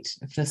slate.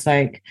 It's just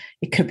like,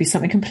 it could be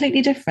something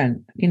completely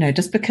different,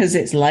 just because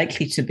it's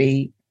likely to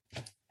be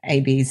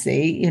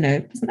ABC,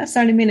 doesn't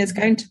necessarily mean it's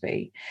going to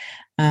be.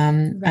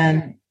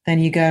 And then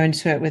you go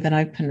into it with an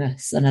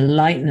openness and a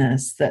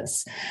lightness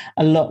that's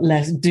a lot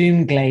less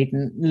doom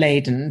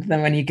laden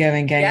than when you go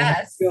and go,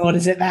 yes. oh God,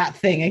 is it that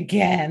thing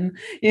again?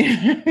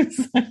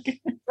 It's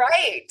like...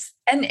 Right.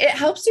 And it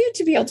helps you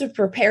to be able to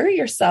prepare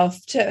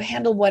yourself to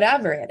handle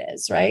whatever it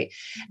is, right?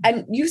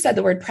 And you said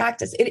the word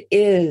practice. It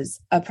is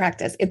a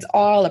practice. It's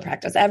all a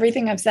practice.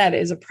 Everything I've said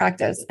is a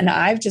practice. And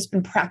I've just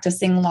been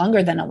practicing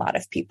longer than a lot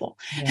of people.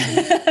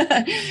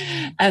 Yeah.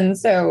 And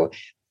so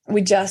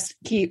we just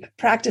keep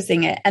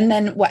practicing it. And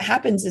then what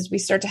happens is we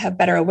start to have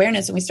better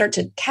awareness, and we start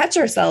to catch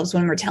ourselves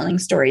when we're telling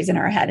stories in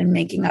our head and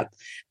making up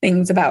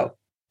things about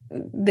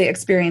the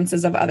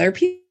experiences of other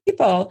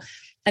people.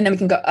 And then we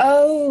can go,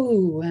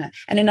 oh,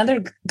 and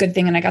another good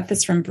thing, and I got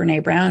this from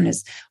Brene Brown,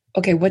 is,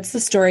 okay, what's the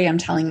story I'm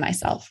telling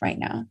myself right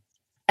now?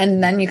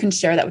 And then you can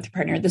share that with your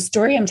partner. The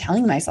story I'm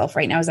telling myself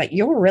right now is that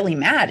you're really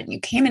mad and you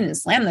came in and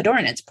slammed the door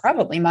and it's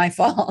probably my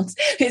fault.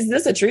 Is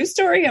this a true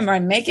story, or am I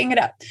making it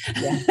up?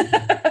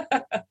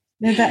 Yeah.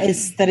 No, that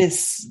is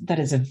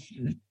a,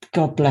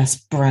 God bless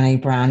Brene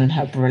Brown and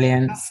her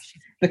brilliance,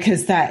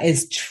 because that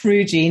is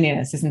true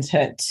genius, isn't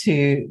it?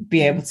 To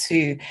be able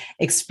to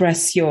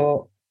express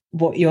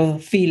what you're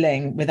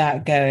feeling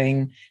without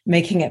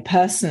making it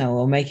personal,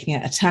 or making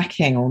it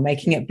attacking, or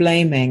making it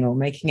blaming, or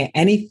making it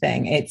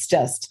anything. It's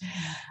just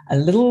a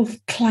little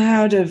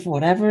cloud of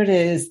whatever it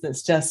is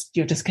that's just,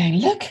 you're just going,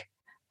 look,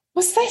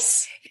 what's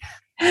this?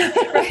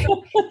 Right.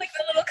 Like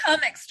the little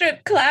comic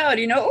strip cloud,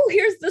 oh,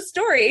 here's the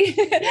story.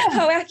 Yeah.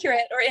 How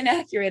accurate or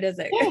inaccurate is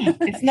it? Yeah.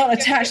 It's not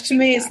attached to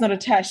me. It's not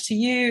attached to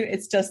you.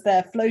 It's just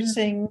there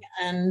floating.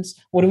 And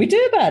what do we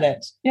do about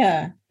it?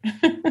 Yeah.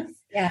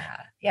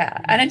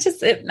 Yeah. And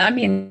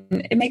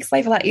it makes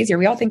life a lot easier.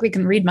 We all think we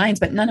can read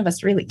minds, but none of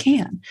us really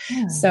can.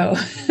 Yeah. So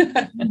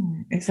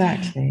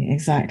exactly.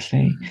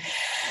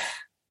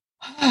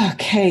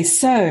 Okay.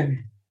 So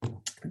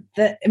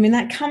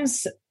that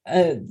comes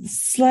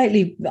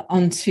slightly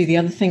onto the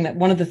other thing, that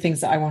one of the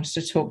things that I wanted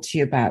to talk to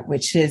you about,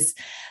 which is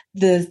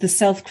the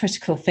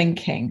self-critical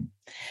thinking,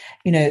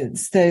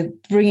 so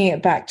bringing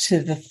it back to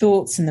the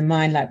thoughts in the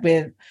mind, like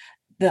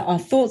our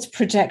thoughts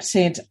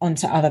projected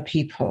onto other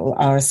people,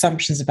 our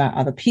assumptions about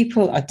other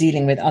people, are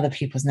dealing with other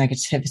people's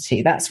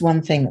negativity. That's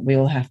one thing that we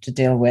all have to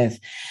deal with,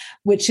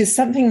 which is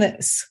something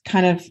that's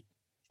kind of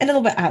a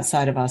little bit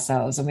outside of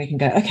ourselves. And we can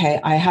go, okay,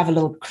 I have a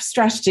little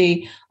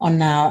strategy on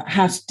now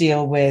how to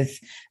deal with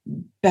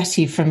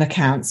Betty from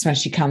accounts when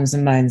she comes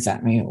and moans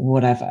at me or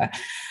whatever.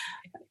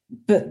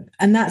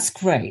 And that's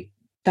great.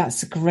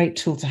 That's a great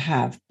tool to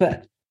have.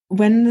 But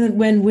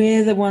when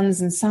we're the ones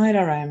inside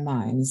our own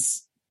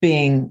minds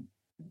being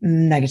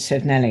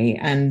negative Nelly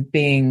and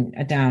being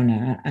a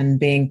downer and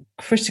being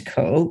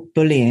critical,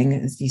 bullying,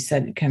 as you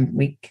said,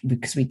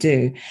 because we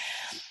do,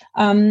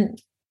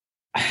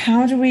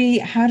 how do we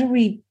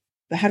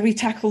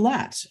tackle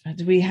that?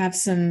 Do we have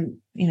some,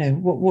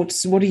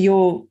 what are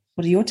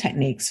your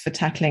techniques for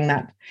tackling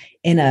that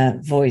inner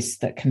voice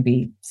that can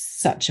be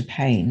such a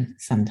pain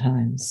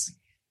sometimes?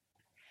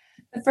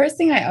 The first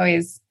thing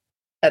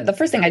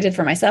I did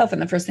for myself,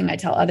 and the first thing I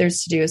tell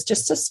others to do, is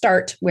just to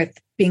start with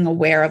being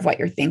aware of what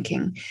you're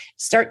thinking.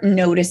 Start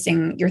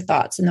noticing your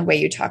thoughts and the way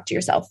you talk to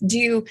yourself. Do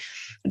you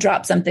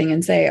drop something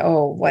and say,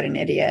 oh, what an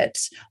idiot?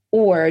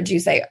 Or do you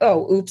say,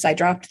 oh, oops, I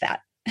dropped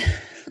that?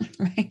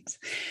 Right.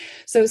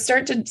 So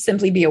start to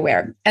simply be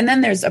aware. And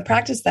then there's a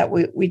practice that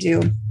we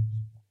do,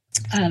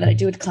 that I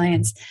do with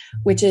clients,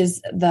 which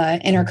is the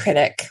inner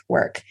critic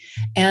work.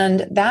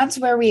 And that's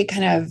where we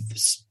kind of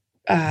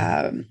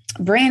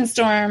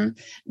brainstorm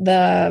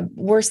the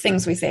worst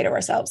things we say to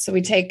ourselves. So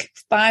we take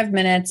 5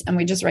 minutes and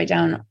we just write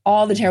down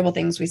all the terrible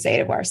things we say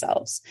to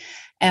ourselves.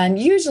 And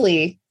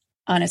usually,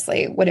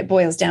 honestly, what it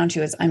boils down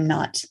to is I'm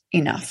not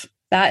enough.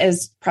 That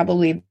is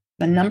probably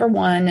the number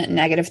one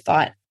negative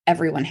thought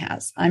everyone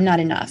has. I'm not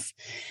enough.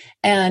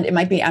 And it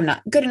might be, I'm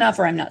not good enough,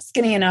 or I'm not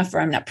skinny enough,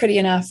 or I'm not pretty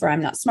enough, or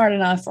I'm not smart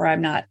enough, or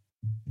I'm not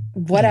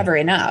whatever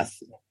enough.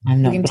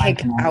 I'm not. You can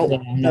take out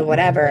the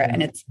whatever,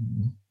 and it's,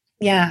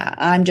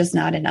 I'm just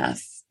not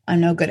enough. I'm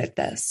no good at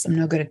this. I'm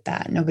no good at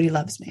that. Nobody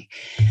loves me.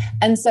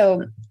 And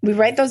so we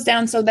write those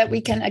down so that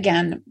we can,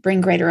 again,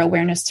 bring greater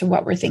awareness to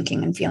what we're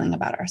thinking and feeling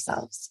about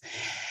ourselves.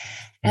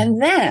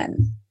 And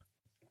then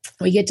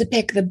we get to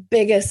pick the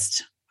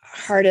biggest,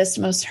 hardest,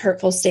 most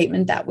hurtful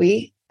statement that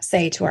we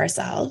say to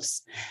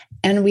ourselves.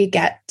 And we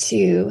get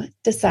to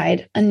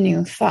decide a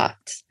new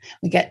thought.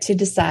 We get to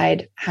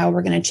decide how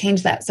we're going to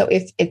change that. So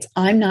if it's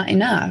I'm not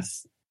enough,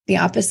 the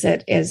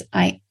opposite is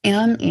I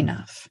am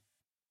enough.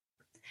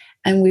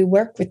 And we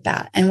work with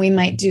that. And we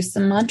might do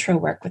some mantra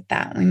work with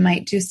that. We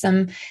might do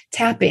some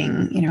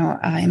tapping,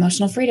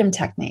 emotional freedom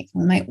technique.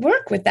 We might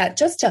work with that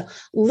just to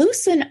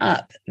loosen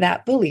up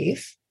that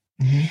belief.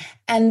 Mm-hmm.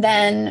 And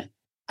then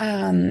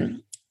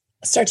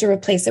start to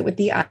replace it with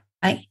the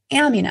I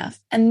am enough.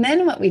 And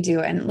then what we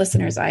do, and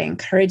listeners, I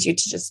encourage you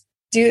to just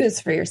do this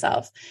for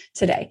yourself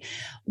today.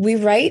 We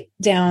write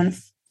down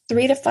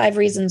 3 to 5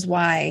 reasons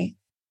why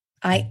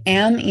I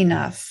am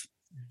enough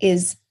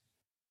is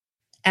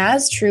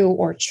as true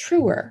or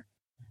truer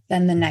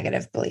than the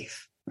negative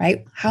belief.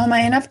 right? How am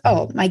I enough?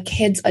 Oh, my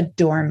kids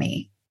adore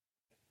me,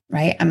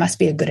 right? I must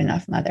be a good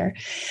enough mother.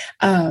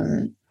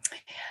 I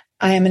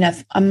am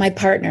enough. My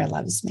partner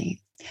loves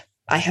me.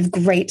 I have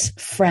great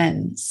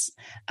friends.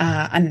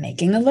 I'm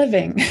making a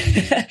living,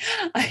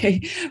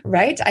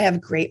 right? I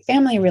have great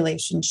family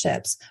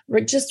relationships.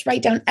 Just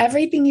write down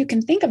everything you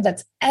can think of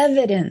that's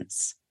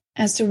evidence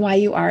as to why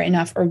you are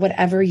enough, or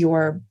whatever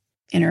your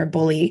inner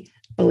bully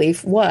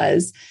belief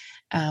was,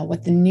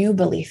 what the new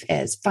belief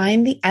is.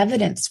 Find the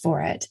evidence for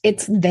it.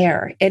 It's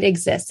there. It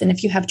exists. And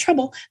if you have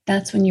trouble,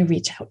 that's when you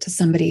reach out to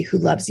somebody who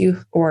loves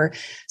you, or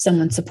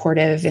someone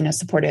supportive in a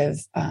supportive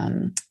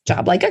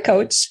job, like a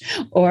coach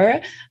or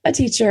a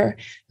teacher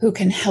who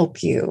can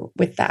help you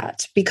with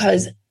that,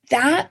 because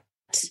that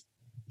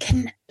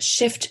can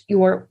shift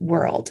your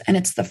world. And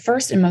it's the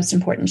first and most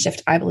important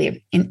shift, I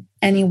believe, in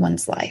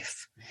anyone's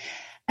life.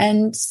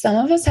 And some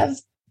of us have,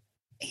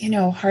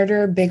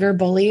 harder, bigger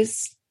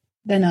bullies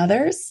than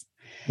others.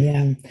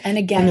 Yeah. And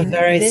again,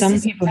 some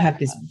people have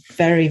this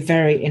very,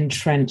 very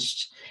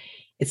entrenched,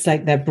 it's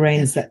like their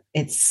brains, that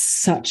it's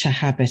such a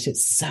habit.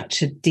 It's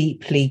such a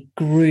deeply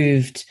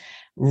grooved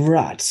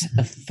rut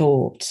of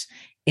thought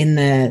in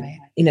their,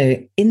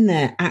 in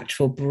their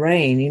actual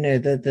brain.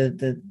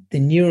 The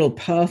neural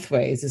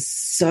pathways are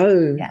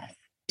so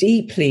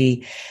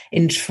deeply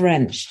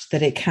entrenched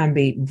that it can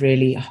be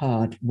really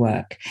hard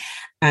work.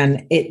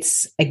 And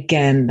it's,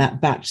 again,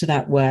 back to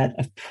that word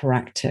of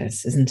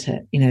practice, isn't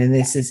it?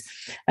 This is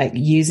like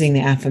using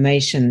the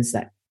affirmations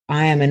that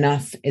I am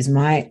enough is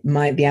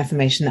the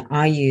affirmation that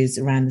I use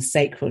around the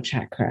sacral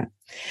chakra,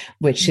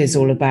 which is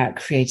all about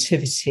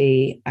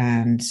creativity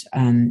and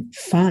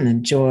fun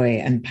and joy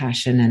and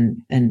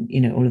passion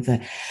and all of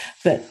that.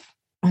 But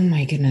oh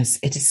my goodness,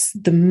 it is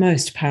the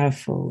most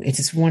powerful. It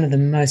is one of the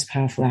most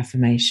powerful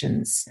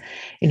affirmations,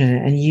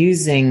 and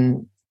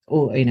using,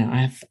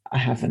 I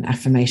have an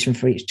affirmation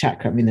for each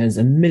chakra. I mean, there's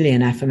a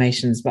million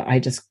affirmations, but I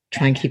just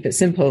try and keep it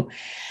simple.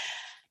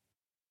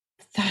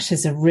 That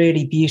is a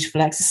really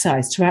beautiful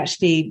exercise to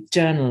actually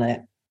journal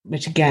it,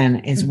 which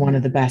again is one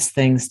of the best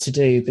things to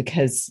do,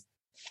 because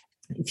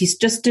if you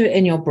just do it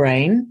in your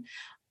brain,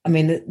 I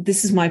mean,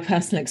 this is my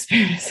personal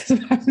experience.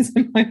 What happens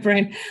in my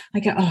brain,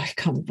 I go, I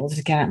can't be bothered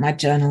to get out my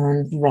journal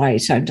and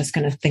write. I'm just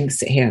going to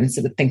sit here and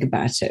sort of think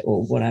about it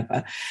or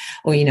whatever.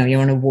 Or,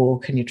 you're on a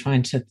walk and you're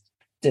trying to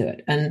do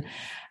it. And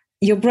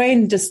your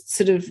brain just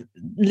sort of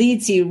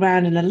leads you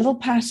around in a little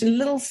pattern, a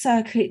little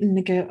circuit, and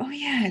they go, oh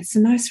yeah, it's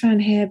nice around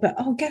here, but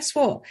guess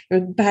what?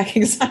 You're back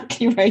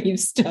exactly where you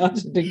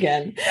started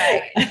again.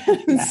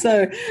 Right.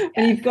 So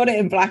when you've got it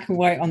in black and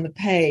white on the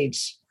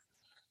page,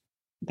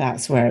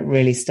 that's where it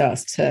really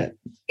starts to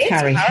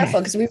carry. It's powerful,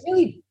 because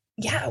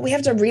we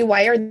have to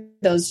rewire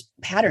those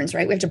patterns,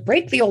 right? We have to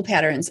break the old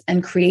patterns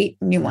and create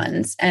new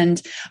ones.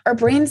 And our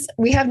brains,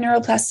 we have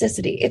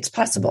neuroplasticity. It's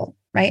possible,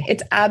 right?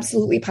 It's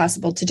absolutely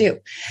possible to do.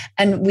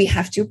 And we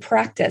have to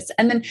practice.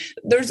 And then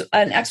there's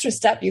an extra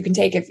step you can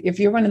take if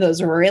you're one of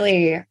those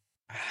really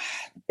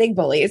big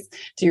bullies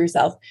to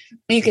yourself.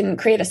 You can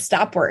create a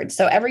stop word.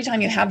 So every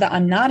time you have that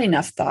I'm not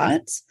enough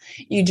thought,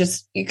 you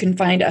can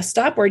find a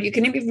stop word. You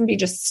can even be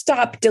just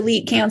stop,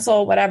 delete,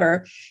 cancel,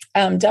 whatever.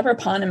 Deborah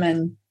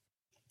Poneman,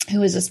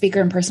 who is a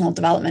speaker in personal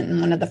development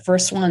and one of the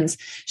first ones,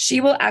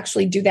 she will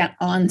actually do that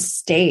on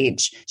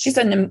stage. She's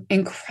an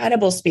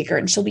incredible speaker,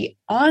 and she'll be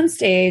on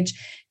stage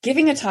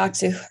giving a talk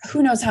to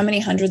who knows how many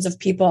hundreds of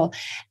people.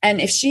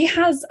 And if she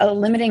has a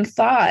limiting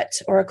thought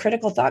or a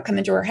critical thought come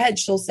into her head,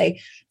 she'll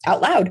say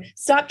out loud,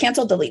 stop,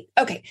 cancel, delete.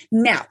 Okay,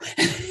 now,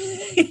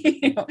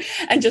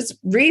 and just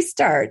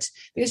restart,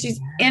 because she's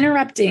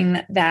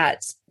interrupting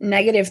that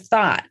negative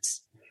thought,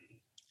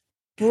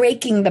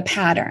 breaking the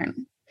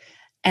pattern,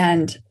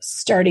 and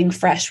starting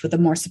fresh with a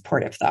more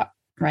supportive thought,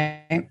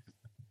 right?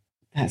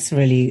 That's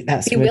really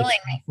willing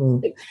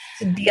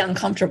to be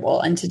uncomfortable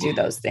and to do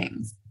those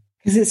things.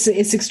 Because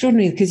it's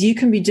extraordinary, because you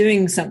can be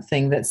doing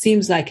something that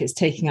seems like it's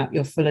taking up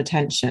your full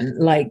attention,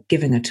 like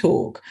giving a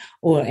talk,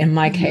 or in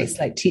my case,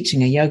 like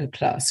teaching a yoga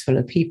class full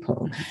of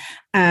people.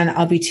 And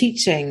I'll be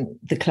teaching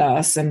the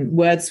class and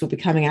words will be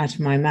coming out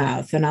of my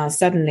mouth, and I'll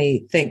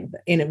suddenly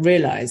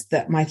realize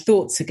that my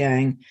thoughts are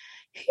going,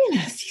 who on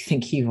earth do you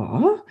think you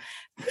are?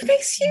 What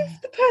makes you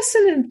the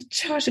person in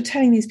charge of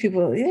telling these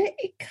people,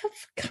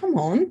 come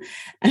on?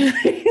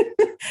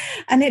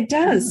 And it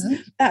does.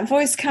 That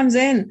voice comes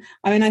in.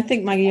 I mean, I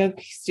think my yoga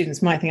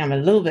students might think I'm a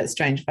little bit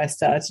strange if I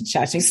started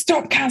shouting,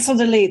 stop, cancel,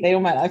 delete. They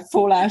all might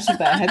fall out of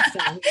their heads.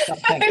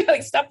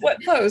 Like, stop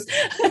what pose?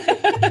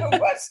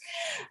 What?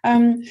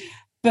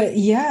 But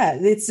yeah,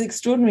 it's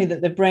extraordinary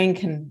that the brain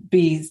can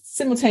be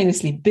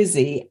simultaneously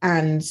busy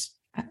and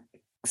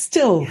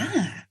still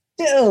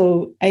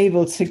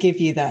able to give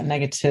you that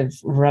negative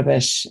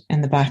rubbish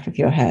in the back of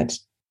your head.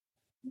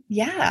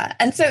 Yeah.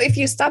 And so if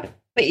you stop it,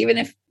 even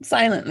if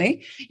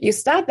silently, you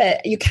stop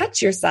it, you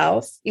catch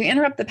yourself, you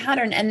interrupt the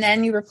pattern, and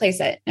then you replace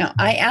it. No,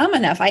 I am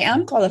enough. I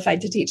am qualified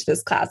to teach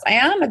this class. I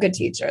am a good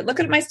teacher. Look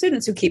at my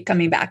students who keep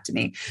coming back to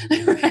me,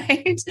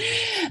 right?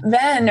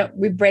 Then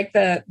we break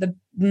the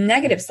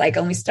negative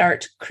cycle and we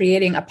start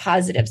creating a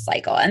positive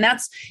cycle. And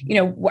that's, we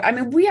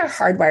are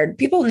hardwired.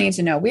 People need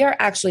to know we are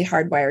actually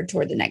hardwired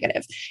toward the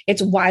negative.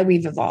 It's why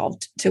we've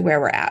evolved to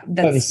where we're at.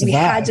 We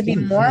had to be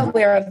more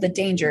aware of the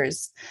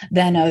dangers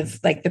than of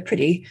like the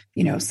pretty,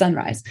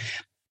 sunrise.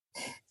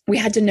 We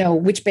had to know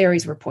which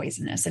berries were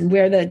poisonous and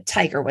where the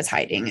tiger was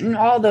hiding and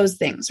all those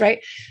things,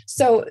 right?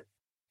 So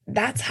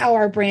that's how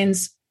our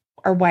brains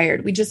are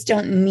wired. We just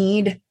don't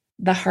need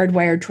the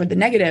hardwired toward the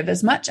negative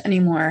as much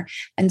anymore.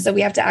 And so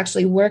we have to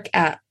actually work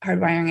at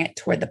hardwiring it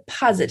toward the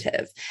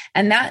positive.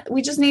 And that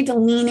we just need to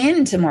lean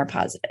into more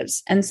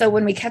positives. And so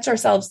when we catch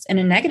ourselves in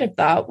a negative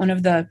thought, one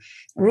of the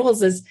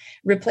rules is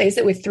replace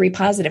it with 3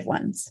 positive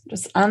ones.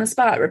 Just on the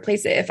spot,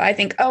 replace it. If I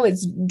think, oh,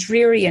 it's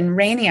dreary and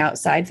rainy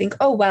outside, think,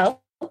 oh,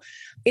 well,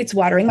 it's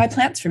watering my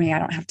plants for me. I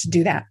don't have to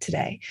do that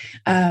today.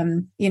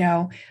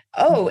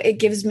 It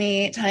gives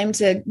me time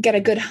to get a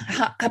good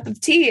hot cup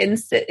of tea and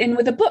sit in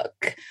with a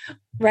book,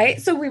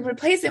 right? So we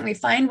replace it and we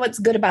find what's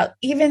good about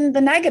even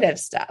the negative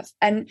stuff.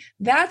 And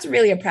that's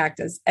really a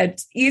practice.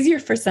 It's easier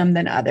for some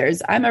than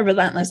others. I'm a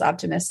relentless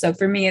optimist. So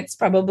for me, it's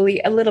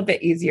probably a little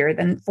bit easier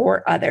than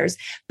for others,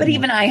 but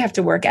even I have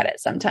to work at it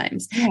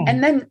sometimes. Yeah.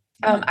 And then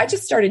I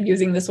just started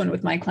using this one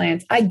with my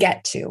clients. I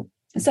get to.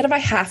 Instead of I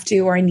have to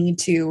or I need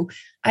to,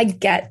 I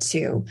get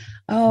to.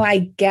 Oh, I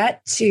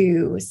get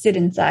to sit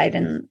inside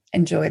and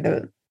enjoy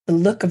the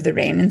look of the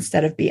rain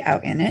instead of be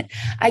out in it.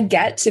 I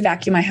get to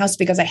vacuum my house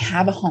because I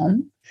have a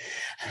home,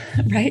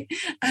 right?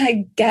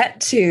 I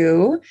get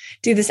to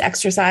do this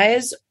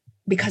exercise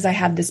because I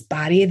have this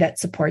body that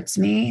supports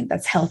me,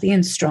 that's healthy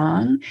and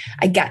strong.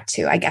 I get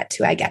to.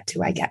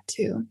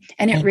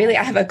 And it really,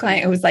 I have a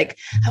client who was like,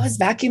 I was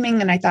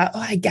vacuuming and I thought,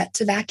 oh, I get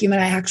to vacuum.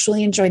 And I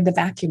actually enjoyed the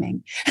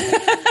vacuuming.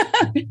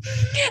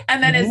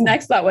 And then his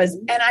next thought was,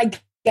 and I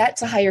get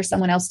to hire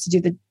someone else to do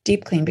the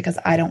deep clean because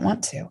I don't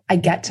want to. I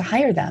get to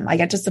hire them. I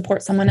get to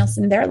support someone else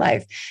in their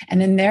life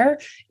and in their,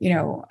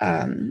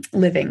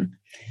 living.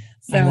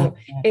 So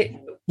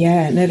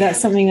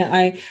that's something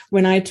that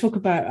when I talk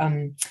about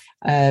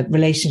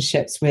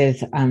relationships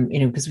with,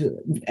 because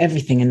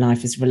everything in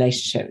life is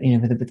relationship,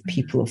 whether with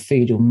people or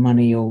food or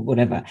money or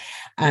whatever,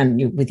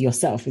 and with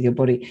yourself, with your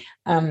body.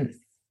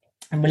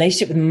 And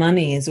relationship with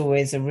money is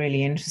always a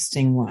really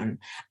interesting one.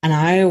 And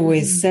I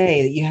always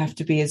say that you have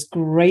to be as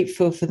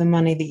grateful for the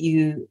money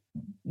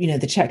that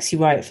the checks you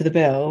write for the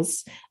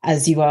bills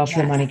as you are for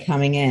the money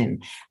coming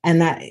in.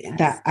 And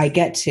that I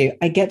get to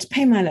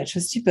pay my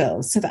electricity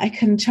bills so that I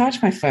can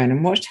charge my phone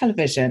and watch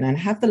television and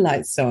have the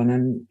lights on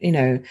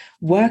and,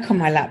 work on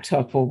my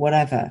laptop or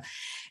whatever.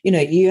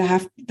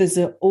 There's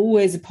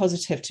always a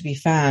positive to be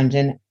found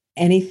in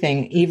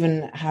anything,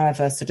 even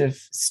however sort of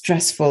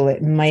stressful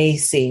it may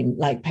seem,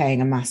 like paying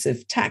a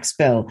massive tax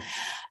bill.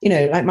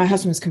 Like my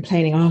husband was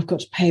complaining, oh, I've got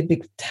to pay a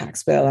big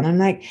tax bill. And I'm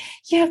like,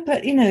 yeah,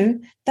 but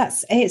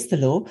that's A, it's the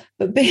law,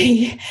 but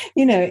B,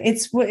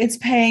 it's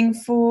paying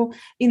for,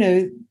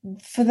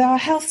 for our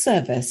health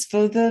service,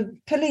 for the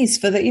police,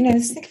 for the,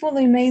 think of all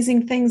the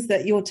amazing things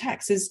that your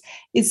tax is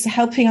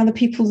helping other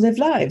people live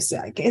lives.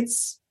 Like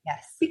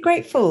be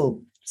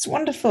grateful. It's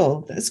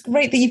wonderful. It's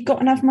great that you've got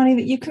enough money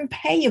that you can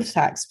pay your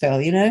tax bill,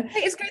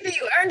 It's great that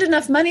you earned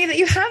enough money that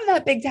you have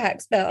that big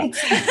tax bill.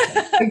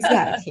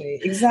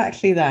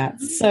 Exactly that.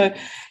 So,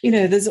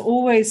 there's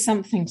always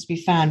something to be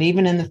found,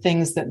 even in the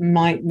things that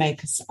might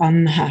make us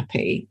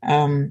unhappy.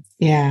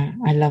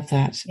 I love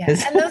that. Yeah.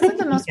 And those are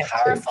the most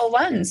powerful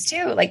ones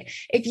too. Like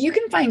if you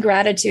can find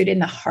gratitude in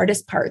the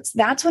hardest parts,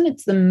 that's when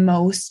it's the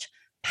most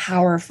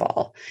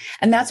powerful.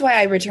 And that's why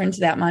I return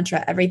to that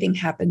mantra, everything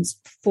happens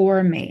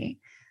for me.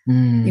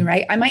 You're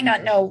right. I might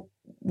not know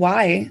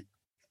why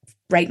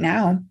right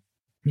now.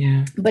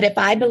 Yeah. But if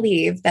I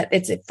believe that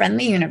it's a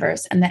friendly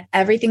universe and that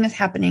everything is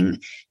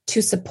happening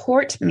to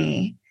support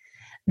me,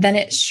 then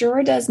it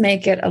sure does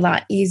make it a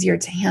lot easier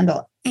to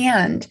handle.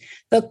 And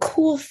the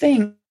cool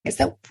thing is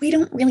that we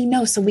don't really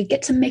know. So we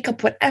get to make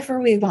up whatever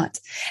we want.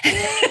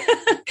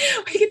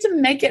 We get to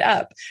make it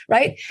up.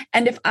 Right.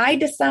 And if I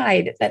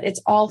decide that it's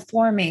all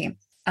for me,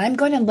 I'm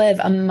going to live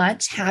a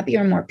much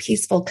happier, more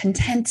peaceful,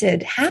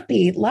 contented,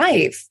 happy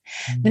life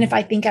than if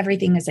I think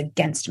everything is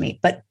against me.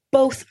 But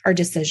both are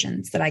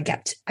decisions that I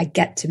get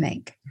to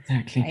make.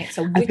 Exactly. Right?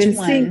 So which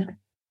one?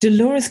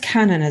 Dolores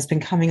Cannon has been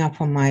coming up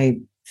on my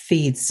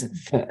feeds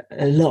for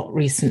a lot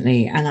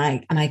recently, and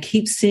I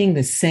keep seeing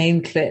the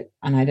same clip,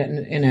 and I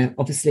don't,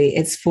 obviously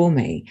it's for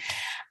me,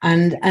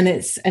 and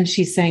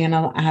she's saying, and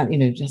I'll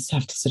just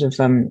have to sort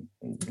of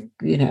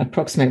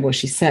approximate what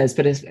she says,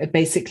 but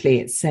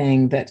it's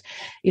saying that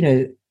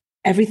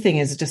everything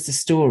is just a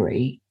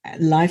story,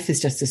 life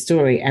is just a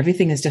story,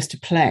 everything is just a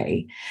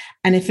play,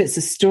 and if it's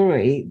a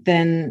story,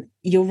 then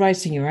you're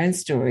writing your own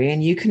story,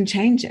 and you can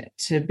change it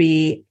to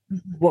be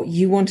what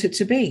you want it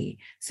to be.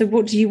 So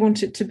what do you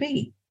want it to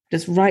be?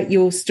 Just write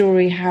your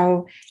story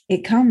how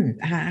it comes.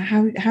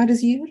 How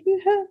does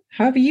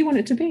however you want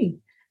it to be.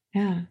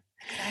 Yeah.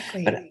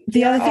 Exactly. But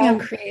the other thing,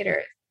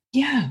 creators.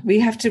 Yeah,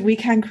 we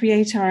can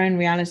create our own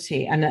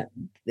reality. And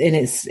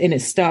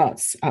it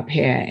starts up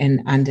here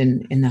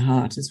in the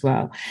heart as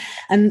well.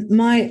 And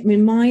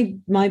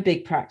my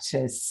big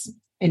practice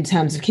in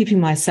terms of keeping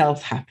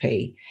myself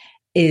happy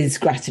is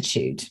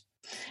gratitude.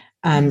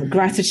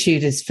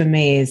 Gratitude is, for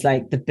me, is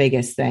like the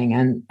biggest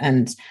thing.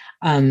 And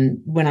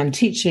when I'm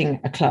teaching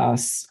a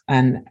class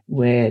and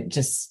we're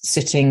just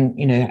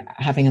sitting,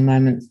 having a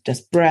moment,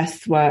 just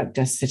breath work,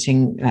 just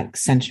sitting, like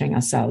centering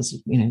ourselves,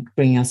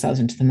 bringing ourselves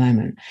into the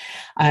moment,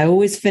 I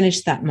always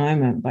finish that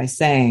moment by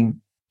saying,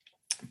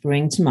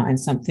 bring to mind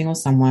something or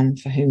someone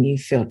for whom you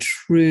feel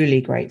truly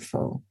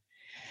grateful,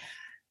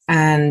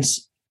 and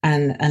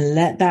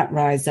let that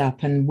rise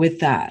up. And with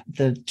that,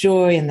 the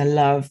joy and the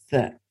love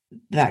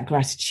that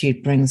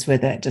gratitude brings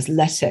with it, just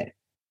let it,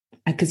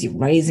 because you're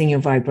raising your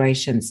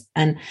vibrations.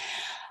 And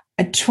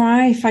I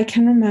try, if I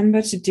can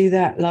remember, to do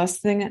that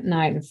last thing at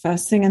night and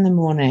first thing in the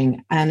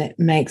morning. And it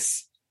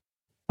makes,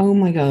 oh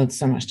my God,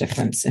 so much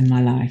difference in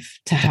my life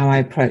to how I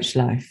approach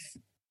life.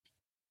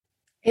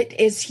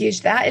 It is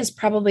huge. That is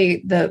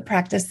probably the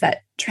practice that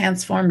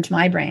transformed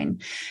my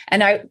brain.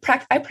 And I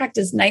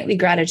practiced nightly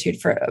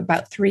gratitude for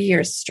about 3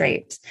 years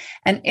straight.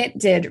 And it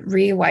did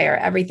rewire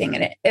everything.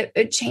 And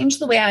it changed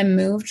the way I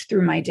moved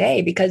through my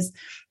day, because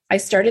I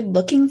started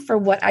looking for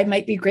what I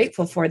might be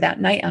grateful for that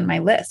night on my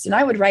list. And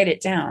I would write it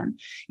down.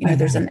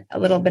 There's a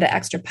little bit of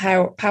extra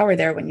power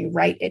there when you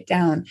write it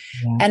down.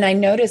 Yeah. And I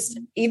noticed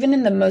even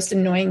in the most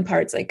annoying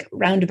parts, like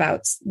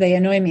roundabouts, they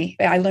annoy me.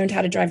 I learned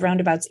how to drive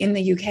roundabouts in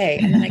the UK.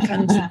 And then I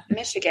come to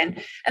Michigan,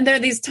 and there are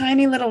these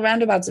tiny little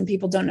roundabouts and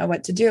people don't know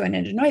what to do. And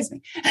it annoys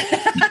me.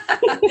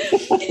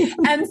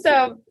 And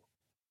so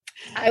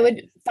I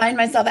would find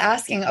myself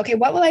asking, okay,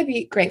 what will I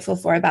be grateful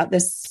for about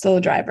this soul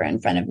driver in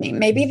front of me?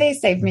 Maybe they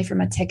saved me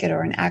from a ticket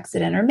or an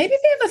accident, or maybe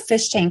they have a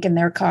fish tank in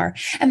their car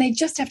and they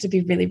just have to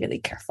be really, really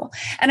careful.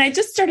 And I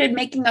just started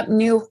making up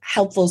new,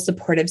 helpful,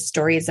 supportive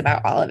stories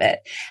about all of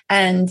it.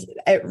 And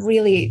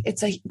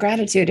it's a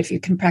gratitude, if you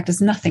can practice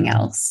nothing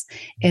else,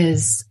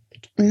 is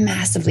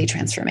massively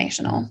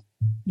transformational.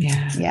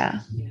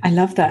 Yeah. I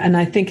love that. And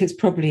I think it's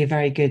probably a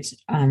very good,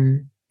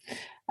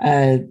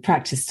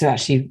 practice to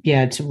actually,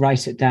 to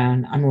write it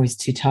down. I'm always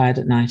too tired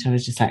at night. I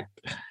was just like,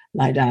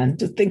 lie down,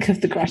 just think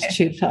of the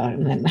gratitude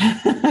and then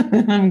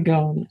I'm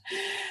gone.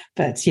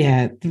 But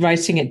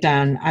writing it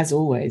down, as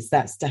always,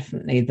 that's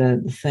definitely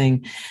the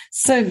thing.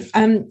 So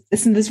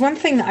listen, there's one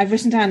thing that I've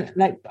written down,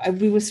 like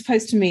we were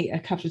supposed to meet a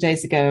couple of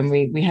days ago and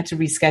we had to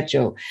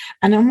reschedule.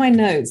 And on my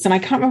notes, and I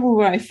can't remember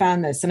where I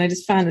found this, and I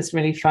just found this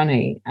really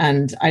funny.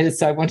 And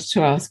so I wanted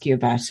to ask you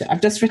about it.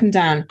 I've just written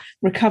down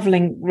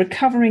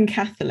recovering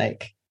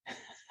Catholic.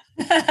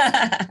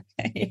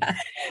 Yeah.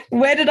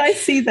 Where did I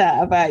see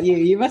that about you?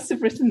 You must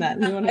have written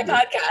that on my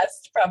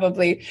podcast,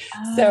 probably.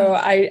 So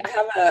I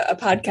have a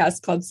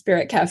podcast called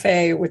Spirit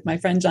Cafe with my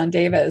friend John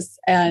Davis,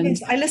 and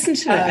yes, I listened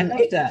to it. I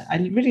loved it. I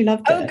really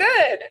loved it. Oh,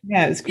 good.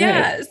 Yeah, it was great.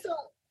 Yeah. So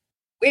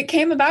it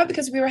came about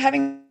because we were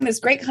having this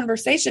great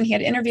conversation. He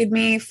had interviewed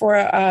me for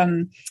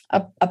a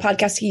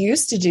podcast he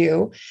used to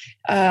do,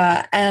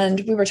 and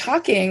we were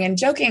talking and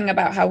joking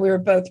about how we were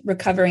both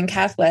recovering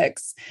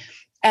Catholics.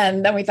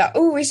 And then we thought,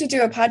 we should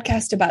do a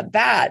podcast about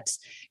that,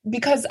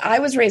 because I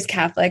was raised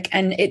Catholic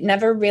and it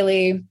never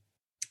really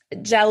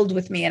gelled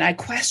with me. And I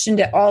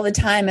questioned it all the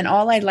time. And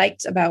all I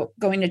liked about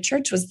going to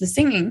church was the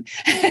singing.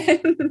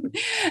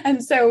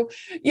 And so,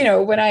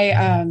 when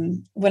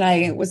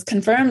I was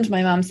confirmed,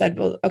 my mom said,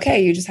 well,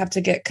 okay, you just have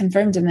to get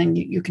confirmed and then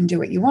you can do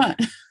what you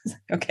want.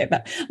 Okay.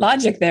 That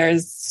logic there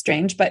is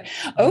strange, but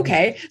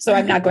okay. So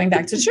I'm not going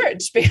back to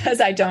church because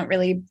I don't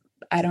really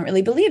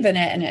believe in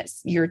it. And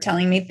you're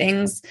telling me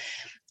things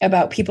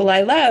about people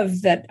I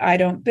love that I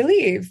don't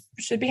believe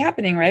should be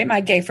happening, right? My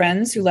gay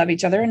friends who love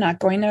each other are not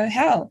going to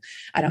hell.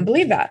 I don't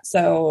believe that.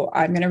 So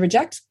I'm going to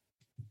reject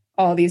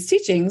all these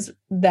teachings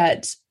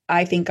that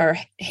I think are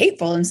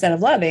hateful instead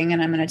of loving.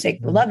 And I'm going to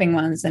take the loving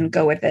ones and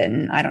go with it.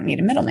 And I don't need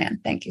a middleman.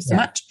 Thank you so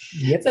much.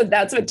 Yep. So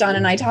that's what John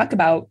and I talk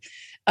about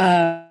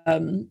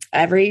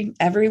every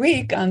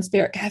week on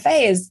Spirit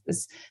Cafe, is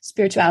this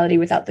spirituality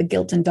without the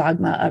guilt and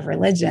dogma of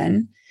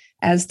religion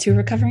as two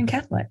recovering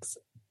Catholics.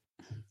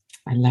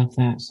 I love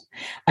that.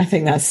 I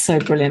think that's so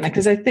brilliant,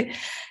 because I think,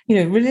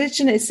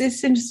 religion is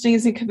interesting,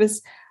 isn't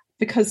it?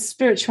 Because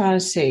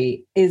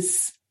spirituality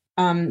is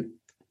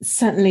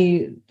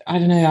certainly, I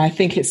don't know, I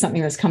think it's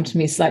something that's come to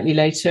me slightly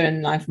later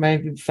in life,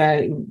 maybe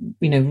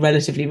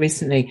relatively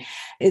recently.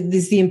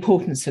 There's the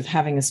importance of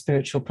having a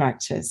spiritual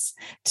practice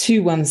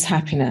to one's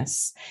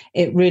happiness.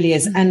 It really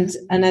is. And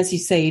as you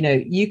say,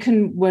 you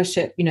can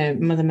worship,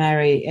 Mother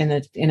Mary in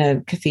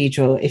a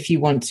cathedral if you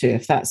want to.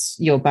 If that's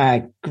your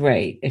bag,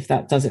 great. If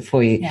that does it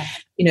for you. Yeah.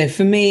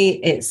 For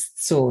me, it's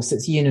source,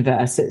 it's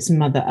universe, it's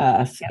Mother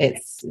Earth,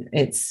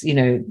 it's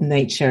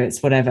nature,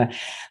 it's whatever.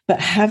 But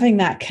having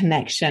that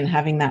connection,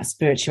 having that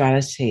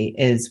spirituality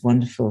is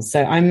wonderful.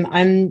 So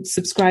I'm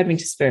subscribing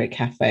to Spirit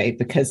Cafe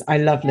because I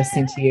love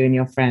listening to you and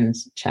your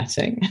friends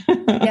chatting.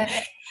 Yeah.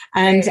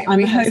 And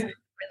I'm hoping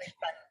really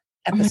fun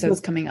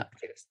episodes coming up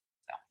too. So.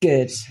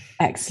 Good.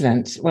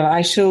 Excellent. Well,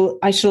 I shall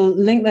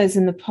link those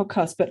in the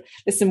podcast, but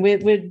listen,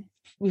 we're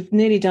we've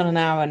nearly done an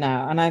hour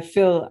now, and I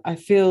feel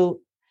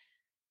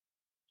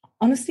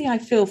honestly, I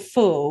feel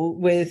full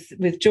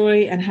with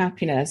joy and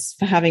happiness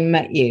for having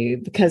met you,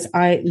 because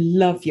I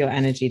love your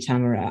energy,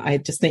 Tamara. I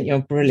just think you're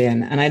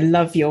brilliant, and I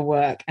love your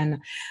work,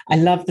 and I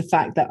love the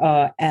fact that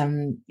our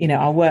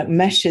work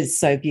meshes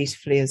so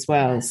beautifully as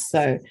well.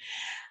 So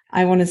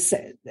I want to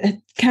say,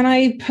 can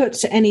I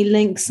put any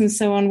links and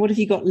so on? What have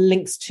you got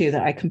links to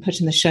that I can put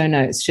in the show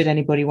notes should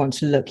anybody want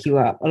to look you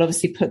up? I'll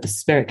obviously put the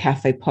Spirit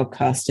Cafe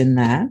podcast in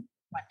there.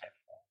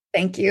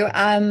 Thank you.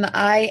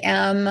 I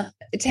am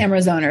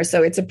Tamara's owner,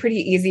 so it's a pretty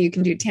easy. You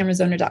can do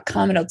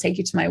tamarazowner.com. It'll take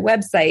you to my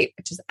website,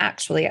 which is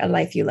actually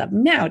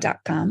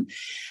alifeyoulovenow.com.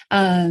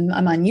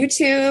 I'm on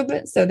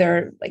YouTube. So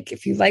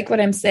if you like what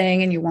I'm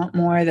saying and you want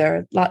more, there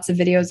are lots of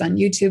videos on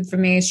YouTube for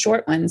me,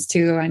 short ones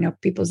too. I know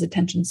people's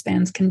attention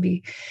spans can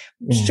be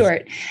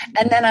short.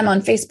 And then I'm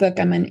on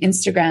Facebook, I'm on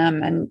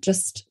Instagram, and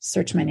just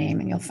search my name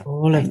and you'll find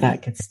all of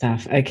that good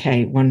stuff.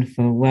 Okay,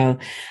 wonderful. Well,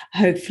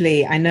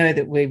 hopefully I know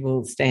that we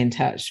will stay in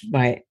touch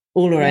by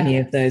all or any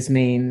of those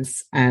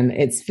means. And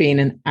it's been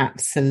an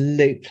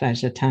absolute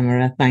pleasure,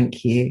 Tamara.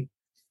 Thank you.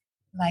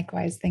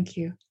 Likewise. Thank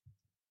you.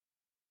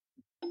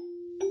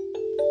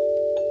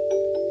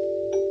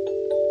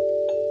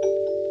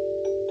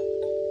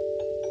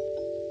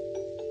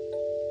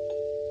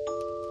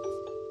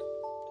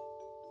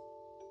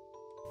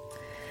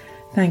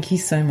 Thank you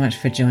so much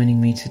for joining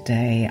me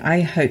today.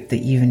 I hope that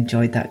you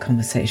enjoyed that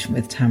conversation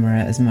with Tamara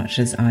as much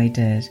as I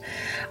did.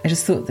 I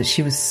just thought that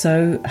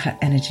her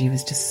energy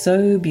was just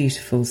so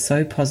beautiful,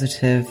 so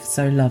positive,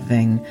 so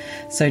loving,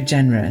 so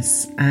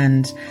generous,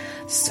 and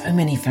so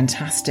many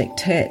fantastic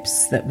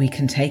tips that we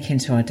can take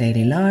into our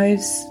daily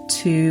lives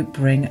to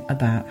bring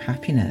about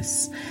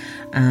happiness.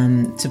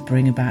 To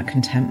bring about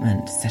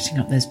contentment, setting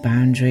up those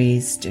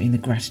boundaries, doing the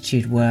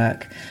gratitude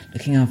work,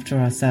 looking after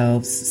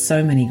ourselves,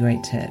 so many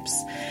great tips.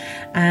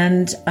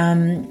 And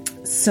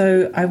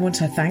so I want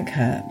to thank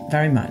her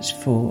very much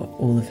for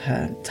all of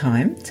her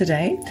time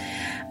today.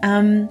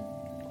 And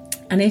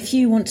if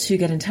you want to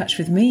get in touch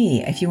with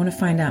me, if you want to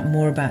find out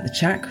more about the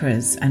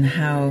chakras and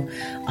how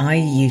I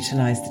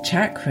utilize the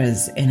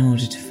chakras in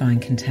order to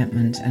find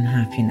contentment and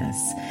happiness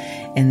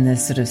in the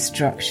sort of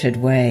structured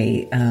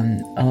way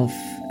of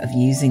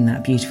using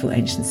that beautiful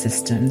ancient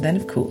system, then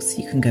of course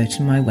you can go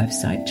to my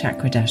website,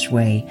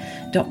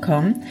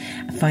 chakra-way.com,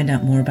 and find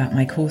out more about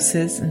my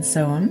courses and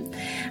so on.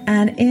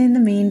 And in the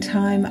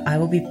meantime, I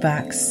will be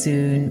back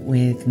soon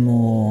with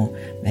more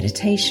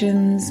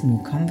meditations,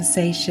 more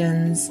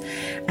conversations.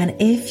 And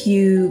if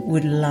you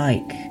would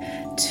like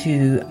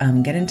to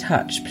get in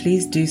touch,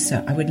 please do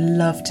so. I would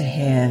love to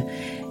hear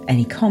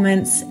any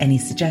comments, any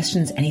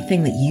suggestions,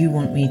 anything that you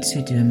want me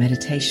to do a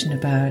meditation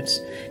about.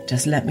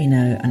 Just let me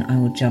know and I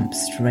will jump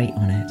straight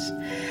on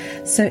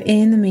it. So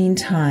in the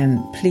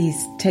meantime,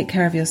 please take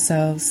care of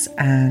yourselves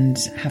and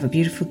have a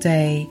beautiful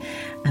day,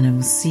 and I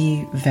will see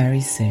you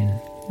very soon.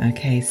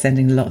 Okay,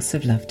 sending lots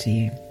of love to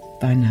you.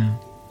 Bye now.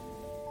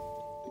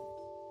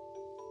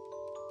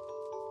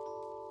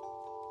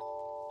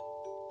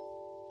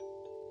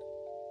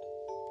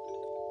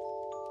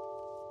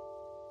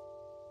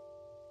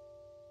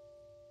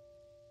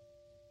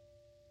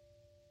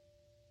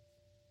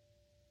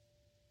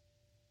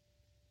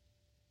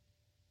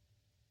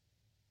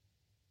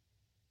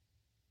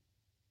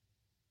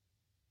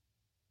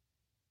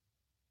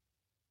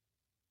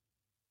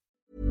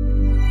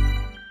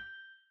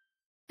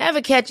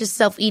 Ever catch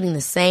yourself eating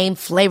the same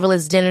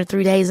flavorless dinner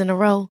 3 days in a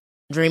row?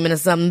 Dreaming of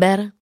something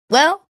better?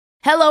 Well,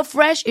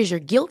 HelloFresh is your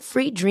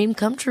guilt-free dream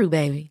come true,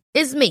 baby.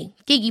 It's me,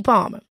 Keke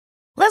Palmer.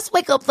 Let's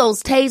wake up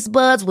those taste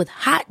buds with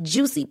hot,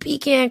 juicy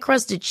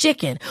pecan-crusted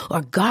chicken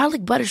or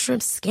garlic butter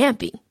shrimp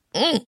scampi.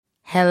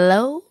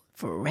 Hello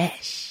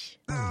Fresh.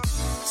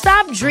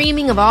 Stop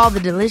dreaming of all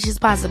the delicious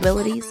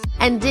possibilities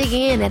and dig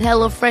in at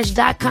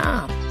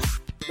HelloFresh.com.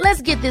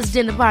 Let's get this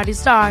dinner party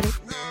started.